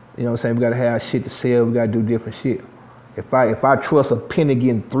 you know what I'm saying, we gotta have shit to sell, we gotta do different shit. If I trust a penny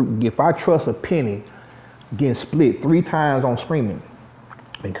getting split 3 times on streaming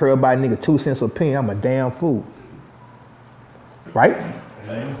and curled by a nigga 2 cents a penny, I'm a damn fool. Right?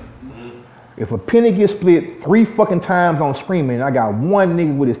 If a penny gets split 3 fucking times on streaming, I got one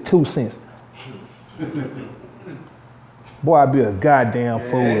nigga with his 2 cents. Boy, I'd be a goddamn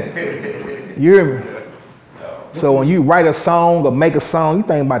fool. You hear me? So when you write a song or make a song, you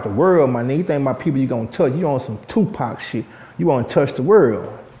think about the world, my nigga. You think about people you gonna touch. You on some Tupac shit. You wanna touch the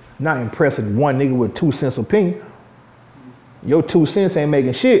world. Not impressing one nigga with 2 cents a penny. Your 2 cents ain't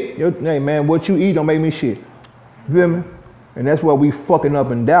making shit. Hey man, what you eat don't make me shit. You feel me? And that's what we fucking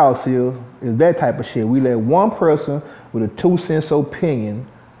up in Dallas is that type of shit. We let one person with a 2 cents opinion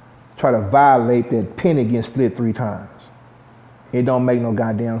try to violate that penny getting split 3 times. It don't make no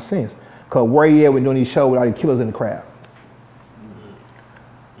goddamn sense. Cause where you at when doing these shows with all these killers in the crowd?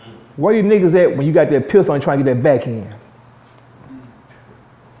 Where you niggas at when you got that pistol and trying to get that back in?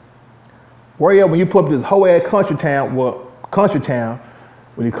 Where you at when you put up this whole ass country town where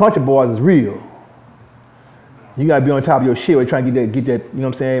the country boys is real? You gotta be on top of your shit. We're trying to get that, you know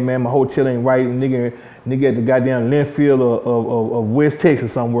what I'm saying, man? My hotel ain't right. Nigga at the goddamn Linfield of West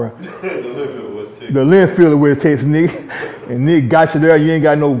Texas somewhere. The Linfield of West Texas. The Linfield of West Texas, nigga. And nigga got you there. You ain't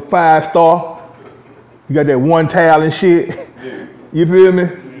got no 5-star. You got that one towel and shit. Yeah. You feel me?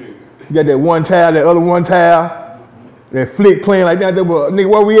 You got that one towel, that other one towel. That flick playing like that. Nigga,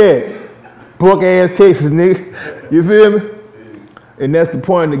 where we at? Buck ass Texas, nigga. You feel me? And that's the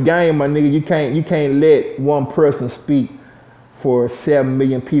point of the game, my nigga. You can't let one person speak for 7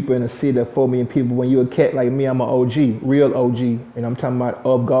 million people in a city of 4 million people. When you're a cat like me, I'm an OG, real OG, and I'm talking about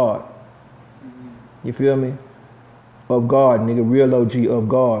of God. You feel me? Of God, nigga, real OG of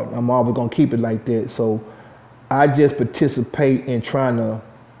God. I'm always gonna keep it like that. So I just participate in trying to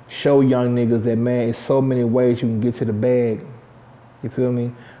show young niggas that, man, it's so many ways you can get to the bag. You feel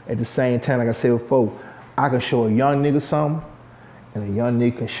me? At the same time, like I said before, I can show a young nigga something, and a young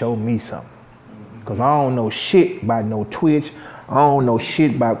nigga can show me something. Cause I don't know shit about no Twitch. I don't know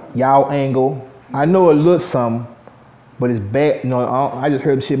shit about y'all angle. I know a little something, but it's bad. You know, I just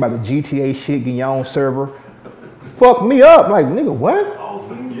heard the shit about the GTA shit, getting your own server. Fuck me up. Like, nigga, what?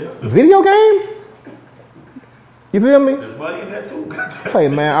 Awesome. Yeah. Video game? You feel me? There's money in that too. Say,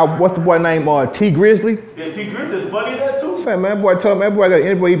 man, what's the boy name? T Grizzly? Yeah, T Grizzly, there's money in that too. Say, man, boy, tell me, that boy got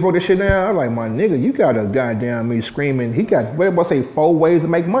anybody broke this shit down. I'm like, my nigga, you got a goddamn me screaming. He got, what boy say, 4 ways to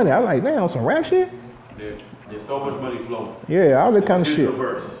make money. I'm like, damn, some rap shit? Yeah, there's so much money flowing. Yeah, all that kind of shit.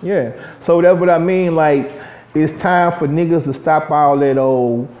 Reverse. Yeah, so that's what I mean. Like, it's time for niggas to stop all that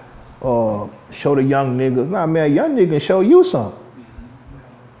old show the young niggas. Nah, man, young nigga can show you something.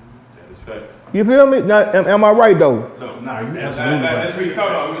 That is facts. You feel me? Now, am I right though? No, Nah, you absolutely right. That's what he's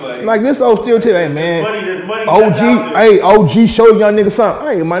talking about. Like this old still tell, hey man. There's money. OG, hey, OG show young nigga something.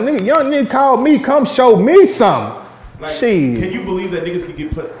 Hey, my nigga, young nigga called me, come show me something. Like, shit. Can you believe that niggas can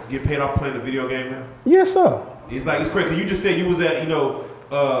get paid off playing a video game now? Yes, sir. It's like, it's crazy. 'Cause you just said you was at,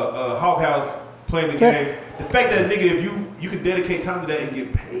 Hawk House playing the game. The fact that nigga, if you could dedicate time to that and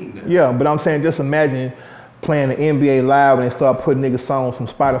get paid now. Yeah, but I'm saying just imagine playing the NBA Live and they start putting niggas songs from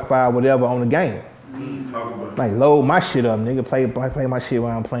Spotify or whatever on the game. Talk about Like load my shit up, nigga. Play my shit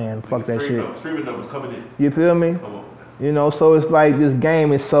while I'm playing. Fuck that shit. Streaming numbers coming in. You feel me? Come on. You know, so it's like this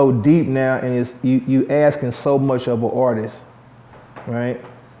game is so deep now, and it's you asking so much of an artist, right?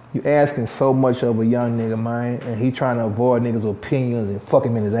 You asking so much of a young nigga, man, and he trying to avoid niggas' opinions and fuck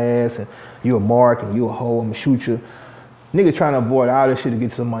him in his ass, and you a mark and you a hoe, I'ma shoot you. Nigga trying to avoid all this shit to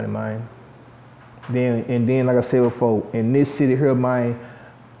get some money, man. Then, like I said before, in this city here, man,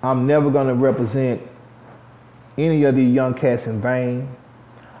 I'm never gonna represent any of these young cats in vain.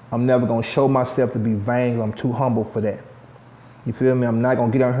 I'm never gonna show myself to be vain. I'm too humble for that. You feel me? I'm not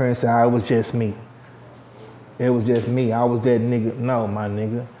gonna get on here and say, it was just me. It was just me. I was that nigga. No, my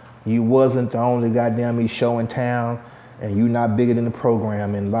nigga. You wasn't the only goddamn me show in town, and you not bigger than the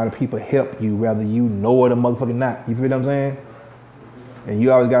program, and a lot of people help you, whether you know it or motherfucking not. You feel what I'm saying? And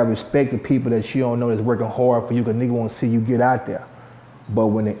you always gotta respect the people that you don't know that's working hard for you, because nigga wanna see you get out there. But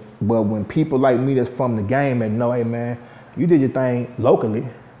when people like me that's from the game that know, hey man, you did your thing locally,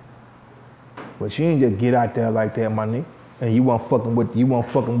 but you ain't just get out there like that, my nigga. And you weren't fucking with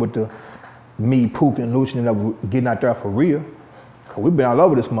the me, Pook, and Lucci and getting out there for real. Cause we been all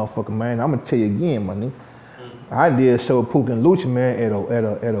over this motherfucker, man. I'm gonna tell you again, my nigga. I did a show with Pook and Lucci, man,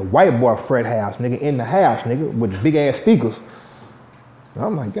 at a white boy frat house, nigga, in the house, nigga, with big ass speakers.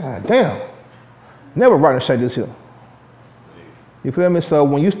 I'm like, God damn. Never writing shit this here. You feel me? So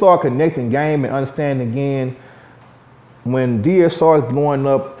when you start connecting game and understanding again, when DSR is blowing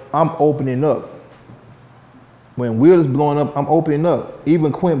up, I'm opening up. When Will is blowing up, I'm opening up.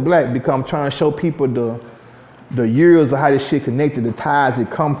 Even Quint Black, because I'm trying to show people the years of how this shit connected, the ties it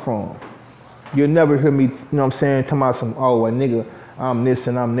come from. You'll never hear me, you know what I'm saying, talking about some, oh, a nigga, I'm this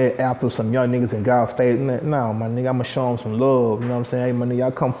and I'm that after some young niggas in Golf State. No, my nigga, I'm gonna show them some love, you know what I'm saying? Hey, my nigga,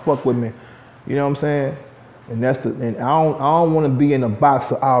 y'all come fuck with me, you know what I'm saying? And and I don't want to be in a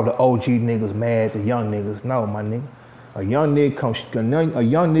box of all the OG niggas mad at the young niggas. No, my nigga. A young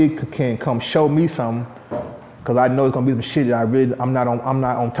nigga can come show me something, cause I know it's gonna be some shit that I'm not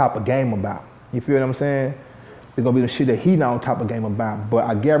on top of game about. You feel what I'm saying? It's gonna be the shit that he not on top of game about. But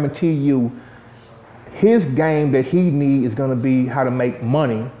I guarantee you, his game that he need is gonna be how to make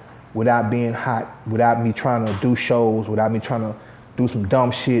money without being hot, without me trying to do shows, without me trying to do some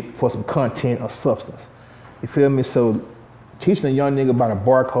dumb shit for some content or substance. You feel me? So teaching a young nigga about a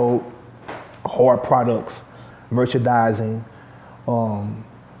barcode, hard products, merchandising, all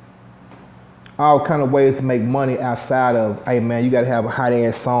kind of ways to make money outside of, hey man, you gotta have a hot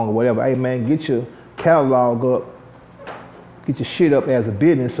ass song or whatever. Hey man, get your catalog up, get your shit up as a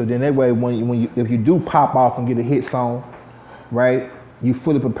business, so then that way if you do pop off and get a hit song, right, you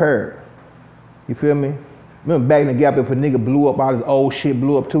fully prepared. You feel me? Remember back in the Gap, if a nigga blew up, all his old shit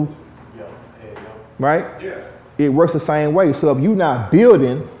blew up too? Right? Yeah. It works the same way. So if you not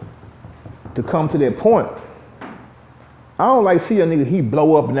building to come to that point, I don't like see a nigga, he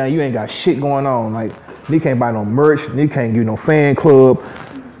blow up and now you ain't got shit going on. Like, nigga can't buy no merch, nigga can't get no fan club,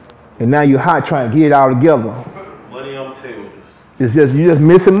 and now you hot trying to get it all together. Money on the table. It's just, you just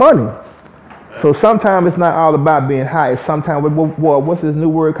missing money. So sometimes it's not all about being high. It's sometimes, what's this new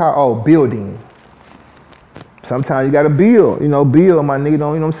word called? Oh, building. Sometimes you gotta build, build, my nigga,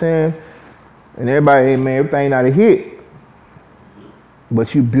 don't, you know what I'm saying? And everybody, hey man, everything not a hit.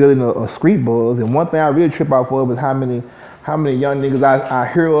 But you building a street buzz. And one thing I really trip out for is how many young niggas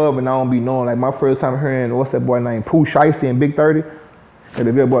I hear of and I don't be knowing. Like my first time hearing, what's that boy named? Pooh Shiesty in Big 30. And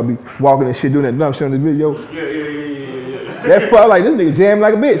the boy be walking and shit doing that dumb shit on the video. Yeah. That felt like this nigga jamming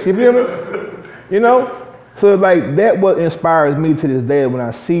like a bitch, you feel me? You know? So like that what inspires me to this day when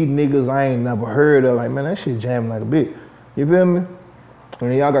I see niggas I ain't never heard of, like man, that shit jamming like a bitch. You feel me?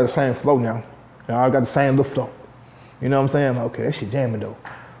 And y'all got the same flow now. Y'all got the same little flow. You know what I'm saying? Like, okay, that shit jamming though.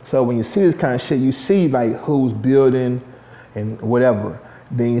 So when you see this kind of shit, you see like who's building and whatever.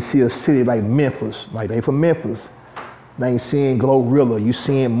 Then you see a city like Memphis, like they from Memphis. Now you seeing Glorilla, you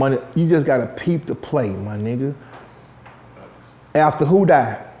seeing money. You just gotta peep the play, my nigga. After who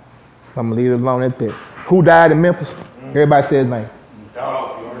died? I'm gonna leave it alone at that. Who died in Memphis? Everybody says his name.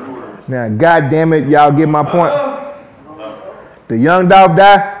 Now, goddamn it, y'all get my point. The Young Dolph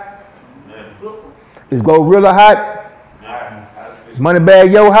died. Is Glorilla hot? Is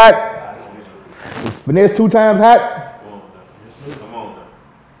Moneybagg Yo hot? Is Finesse 2 times hot?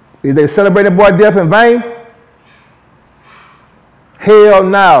 Is they celebrating boy death in vain? Hell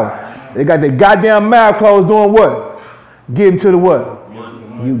no. They got their goddamn mouth closed doing what? Getting to the what?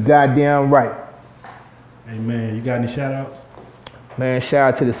 You goddamn right. Hey man, you got any shout outs? Man,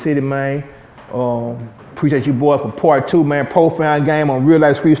 shout out to the city, man. Appreciate you boys for part 2, man. Profound game on Real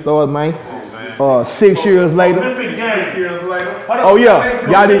Life Street Stars, man. 6 years later. Olympic Games. Years later. Oh yeah,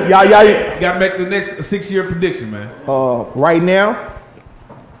 y'all did. Got to make the next 6-year prediction, man. Right now,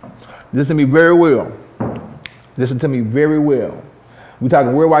 listen to me very well. Listen to me very well. We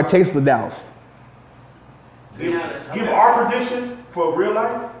talking worldwide Texas or Dallas? Give our predictions for real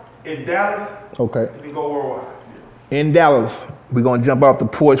life in Dallas. Okay. And then go worldwide. In Dallas, we're gonna jump off the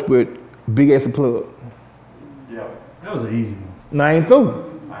porch with Big Ass Plug. Yeah, that was an easy one. Nah, I ain't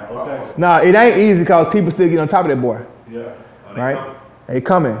through. Okay. Nah, it ain't easy because people still get on top of that boy. Yeah. Right? They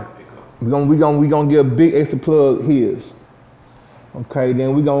coming. We gonna give Big Extra Plug his. Okay,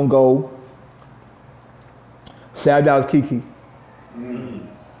 then we gonna go $7 Kiki.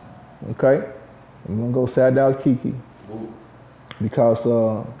 Okay, we gonna go $7 Kiki because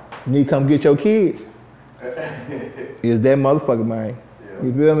need to come get your kids. Is that motherfucker, man?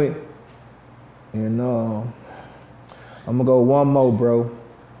 You feel me? And I'm gonna go one more, bro.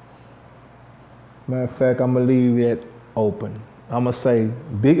 Matter of fact, I'm gonna leave it open. I'm gonna say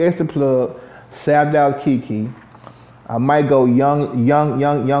Big Extra Plug, $7 Kiki. I might go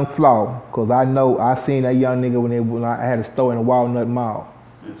young Flaw, cause I know I seen that young nigga when I had a store in the Walnut Mall.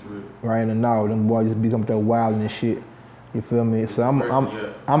 That's real. Right in the north, them boys just be coming there wild and shit. You feel me? So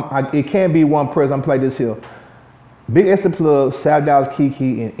it can't be one person. I'm playing this here. Big Extra Plug, $7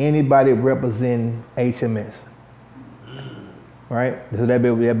 Kiki, and anybody representing HMS. Right? So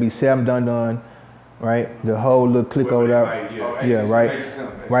that'd be Sam Dun, right? The whole little clique over there. Yeah, right.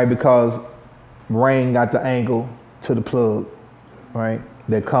 Right, because Rain got the angle to the plug, right?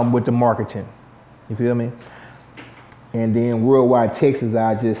 That come with the marketing. You feel me? And then worldwide Texas,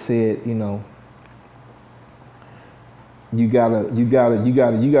 I just said, you know, you gotta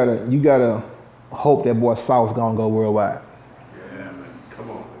hope that boy Sauce gonna go worldwide. Yeah, man. Come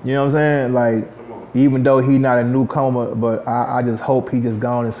on. You know what I'm saying? Like, even though he not a newcomer, but I just hope he just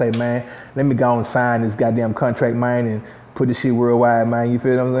gone and say, man, let me go and sign this goddamn contract, man, and put this shit worldwide, man. You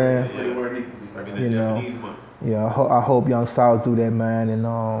feel what I'm saying? Yeah, where it needs to be. Like in the You know. Japanese money. Yeah, I hope young Sauce do that, man. And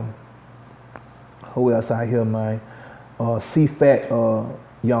who else out here, man? C-Fat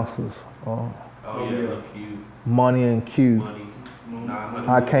youngsters. Oh yeah, look, Q. Money and Q. Money. 900.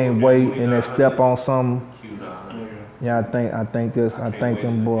 I can't wait and they step on some. Q 900. Yeah, I think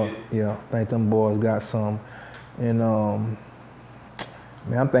them boys got some. And man,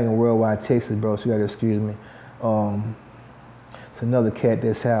 I'm thinking worldwide Texas, bro, so you gotta excuse me. It's another cat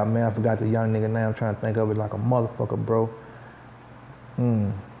that's out, man. I forgot the young nigga name. I'm trying to think of it like a motherfucker, bro.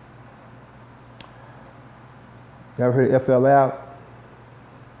 You ever heard of FL Loud?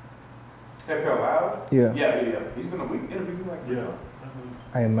 FL Loud? Yeah. Yeah. He's been a week interview like that. Yeah.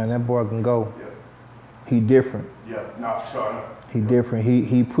 Hey man, that boy can go. Yeah. He different. Yeah, no, for sure. He different.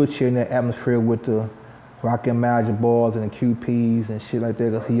 He puts you in that atmosphere with the Rocky Magic Boys and the QPs and shit like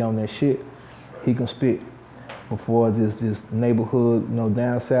that, cause he on that shit. He can spit. Before this neighborhood, you know,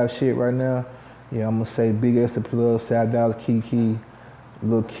 down south shit right now, yeah, I'm gonna say Big Extra Plug, $7 Kiki,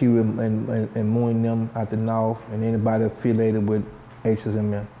 Lil Q and Moon them out the north, and anybody affiliated with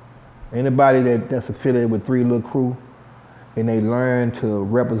HSMM. Anybody that's affiliated with 3 Little Crew, and they learn to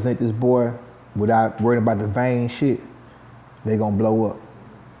represent this boy without worrying about the vain shit, they gonna blow up.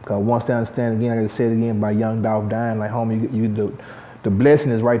 Cause once they understand again, like I said again, by Young Dolph dying, like homie, the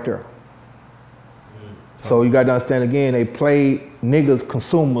blessing is right there. So you got to understand again, they played niggas,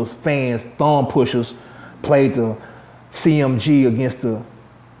 consumers, fans, thumb pushers, played the CMG against the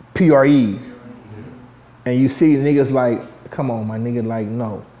PRE. And you see niggas like, come on, my nigga, like,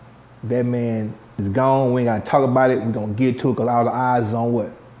 no. That man is gone, we ain't got to talk about it, we going to get to it because all the eyes is on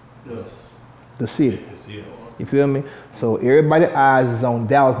what? Yes. The city. You feel me? So everybody's eyes is on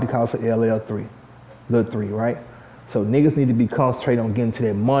Dallas because of LL3, Lil 3, right? So niggas need to be concentrated on getting to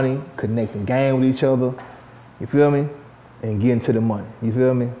that money, connecting game with each other, you feel me? And getting to the money, you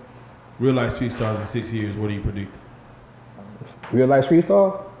feel me? Real life street stars in 6 years, what do you predict? Real life street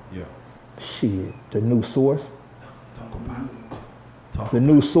star? Yeah. Shit, the new source. Talk about it. The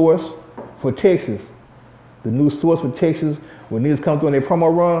new source for Texas. The new source for Texas, when niggas come through on their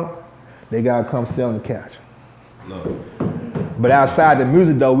promo run, they gotta come sell on the couch. Love. But outside the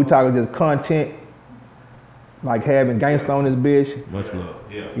music though, we talking just content, like having Gangsta on this bitch. Much love.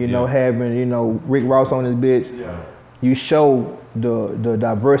 Yeah. You know, having, you know, Rick Ross on this bitch. Yeah. You show the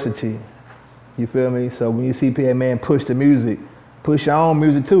diversity. You feel me? So when you see that man push the music, push your own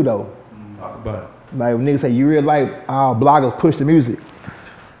music too though. Talk about it. Like when niggas say you real life, bloggers push the music.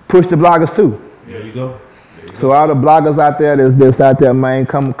 Push the bloggers too. There you go. So all the bloggers out there that's out there, man,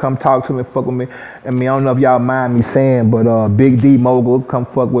 come talk to me, fuck with me. I mean, I don't know if y'all mind me saying, but Big D Mogul, come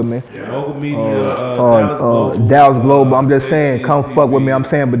fuck with me. Yeah. Mogul Media, Dallas Global. I'm just saying, come fuck with me. I'm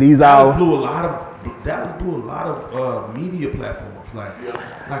saying, but these Dallas all. Dallas blew a lot of media platforms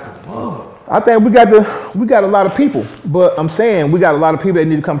like a mug. I think we got a lot of people, but I'm saying we got a lot of people that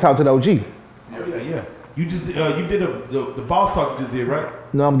need to come talk to the OG. Yeah. You just you did the boss talk you just did, right?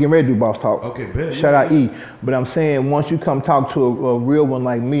 No, I'm getting ready to do boss talk. Okay, bet. Shout out E. But I'm saying once you come talk to a real one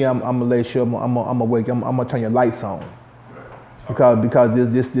like me, I'm gonna let you. I'm gonna turn your lights on because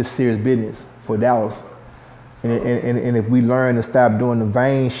this serious business for Dallas. And if we learn to stop doing the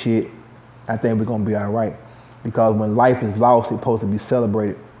vain shit, I think we're gonna be all right. Because when life is lost, it's supposed to be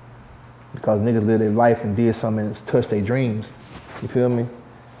celebrated. Because niggas lived their life and did something and touched their dreams. You feel me?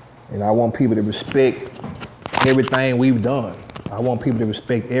 And I want people to respect everything we've done. I want people to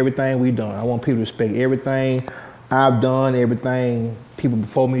respect everything we've done. I want people to respect everything I've done, everything people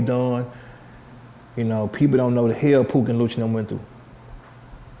before me done. You know, people don't know the hell Pook and Lucci went through.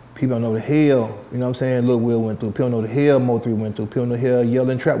 People don't know the hell, you know what I'm saying, Lil Will went through. People don't know the hell Mo3 went through. People don't know the hell Yell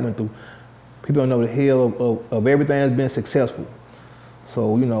and Trap went through. People don't know the hell of everything that's been successful.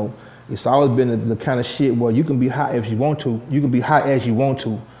 So, you know, it's always been the kind of shit where you can be hot if you want to. You can be hot as you want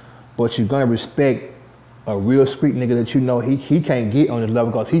to, but you're gonna respect a real street nigga that you know he can't get on the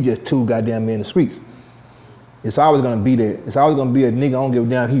level because he just too goddamn in the streets. It's always gonna be there. It's always gonna be a nigga, I don't give a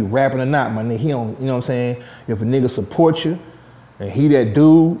damn he rapping or not, my nigga. He don't, you know what I'm saying? If a nigga support you and he that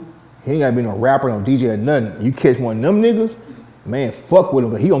dude, he ain't gotta be no rapper, no DJ or nothing. You catch one of them niggas, man, fuck with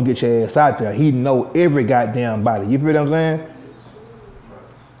him, because he gonna get your ass out there. He know every goddamn body. You feel what I'm saying?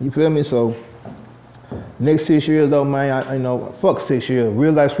 You feel me? So, next 6 years though, man, I know, fuck 6 years.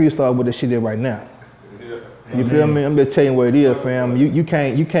 Real life street star with the shit there right now. You feel me? I'm just telling you what it is, fam. You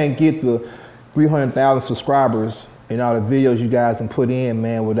can't get the 300,000 subscribers and all the videos you guys can put in,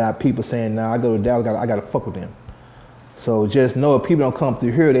 man, without people saying, nah, I go to Dallas, I gotta fuck with them. So just know if people don't come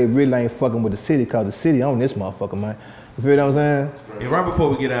through here, they really ain't fucking with the city, cause the city own this motherfucker, man. You feel what I'm saying? And right before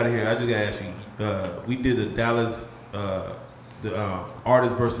we get out of here, I just gotta ask you, we did the Dallas, the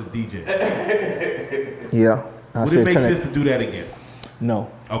artist versus DJ. Yeah. Would it make sense to do that again? No.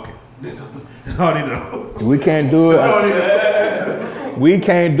 Okay. That's all they know. We can't do That's all it. they know. We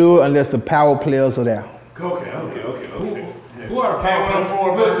can't do it unless the power players are there. Okay. Who are the power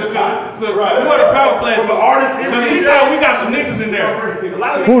players? Look, Right. who are the power players? From the artists and Because we DJs. thought we got some niggas in there. A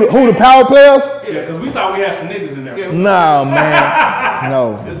lot of Who the power players? Yeah, because we thought we had some niggas in there. Yeah. No, man.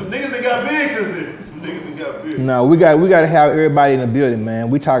 No. There's some niggas that got big since then. Some niggas that got big. No, we got to have everybody in the building,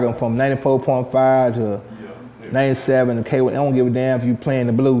 man. We talking from 94.5 to 97 to K1. I don't give a damn if you playing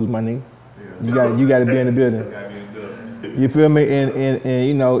the blues, my nigga. You got to be in the building. You feel me? And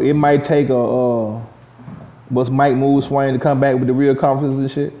you know, it might take what's Mike Moose Swain to come back with the real conferences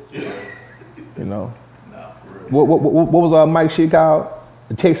and shit. You know. What was Mike shit called?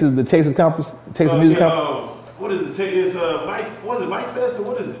 The Texas conference, Texas music conference. What is it? Is Mike? What is it? Mike Fest or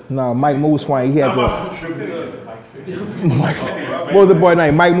what is it? No, Mike Moose Swain. He had Mike what was the boy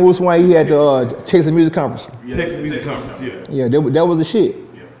name? Mike Moose Swain. He had the Texas music conference. Texas Music Conference. Yeah. Yeah, that was the shit.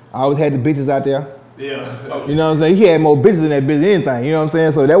 I always had the bitches out there. Yeah. You know what I'm saying? He had more bitches than that bitch than anything. You know what I'm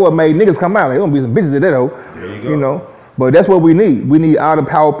saying? So that what made niggas come out. Like, gonna be some bitches at that hoe. There you go. You know? But that's what we need. We need all the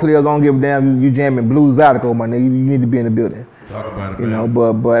power players. Don't give a damn you jamming blues article, my nigga. You need to be in the building. Talk about it, You man.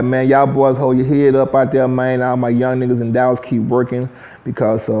 know, but man, y'all boys hold your head up out there, man. All my young niggas in Dallas keep working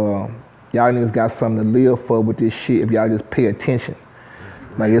because y'all niggas got something to live for with this shit if y'all just pay attention.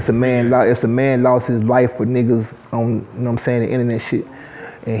 Like it's a man lost his life for niggas on, you know what I'm saying, the internet shit.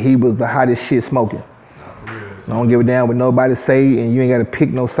 And he was the hottest shit smoking. I don't give a damn what nobody say, and you ain't gotta pick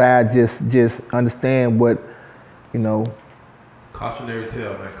no side, just understand what, you know. Cautionary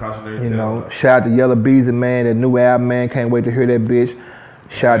tale, man. Cautionary tale. You know, shout out to Yellow Beezy, man, that new album, man, can't wait to hear that bitch.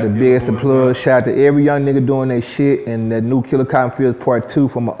 Shout out to Big the Plug, shout out to every young nigga doing their shit, and that new Killer Cotton Fields Part 2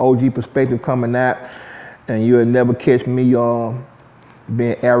 from an OG perspective coming out. And you'll never catch me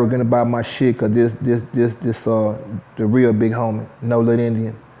being arrogant about my shit, cause this the real big homie, No Little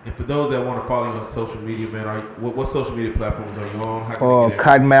Indian. And for those that want to follow you on social media, man, what social media platforms are you on? How can they get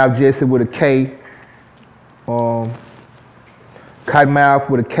Cottonmouth Jesse with a K. Cottonmouth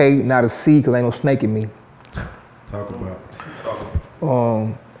with a K, not a C, cause ain't no snake in me. Talk about it.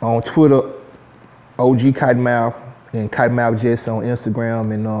 On Twitter, OG Cottonmouth and Cottonmouth Jesse on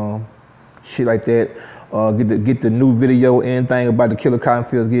Instagram and shit like that. Get the new video, anything about the Killer Cotton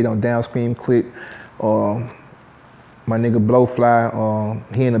Fields, get it on Downscream, click. My nigga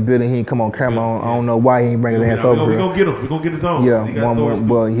Blowfly, he in the building, he ain't come on camera. I don't know why he ain't bring his ass over We here. gonna get him. We gonna get his own. Yeah, he got stories too.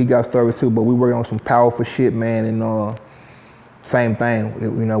 but he got stories too. But we working on some powerful shit, man. And same thing, you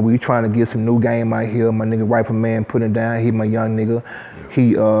know, we trying to get some new game out here. My nigga Rifle Man putting it down. He my young nigga.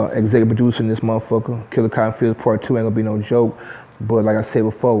 He executive producing this motherfucker. Killer Cotton Fields Part 2 ain't gonna be no joke. But like I said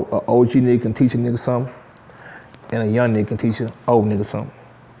before, a OG nigga can teach a nigga something, and a young nigga can teach a old nigga something.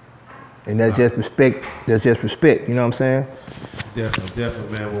 And that's just respect. That's just respect. You know what I'm saying?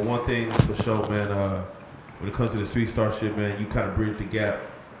 Definitely, man. Well, one thing for sure, man. When it comes to the street star shit, man, you kind of bridge the gap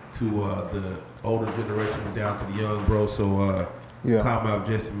to the older generation down to the young bro. So, Yeah. calm out,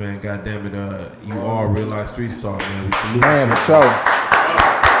 Jesse, man. God damn it, you are a real life street star, man. We salute Man, you. for sure.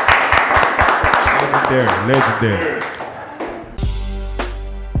 Legendary.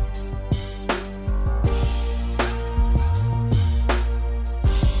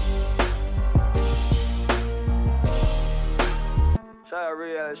 Shout out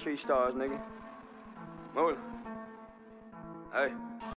real street stars, nigga. Move. Hey.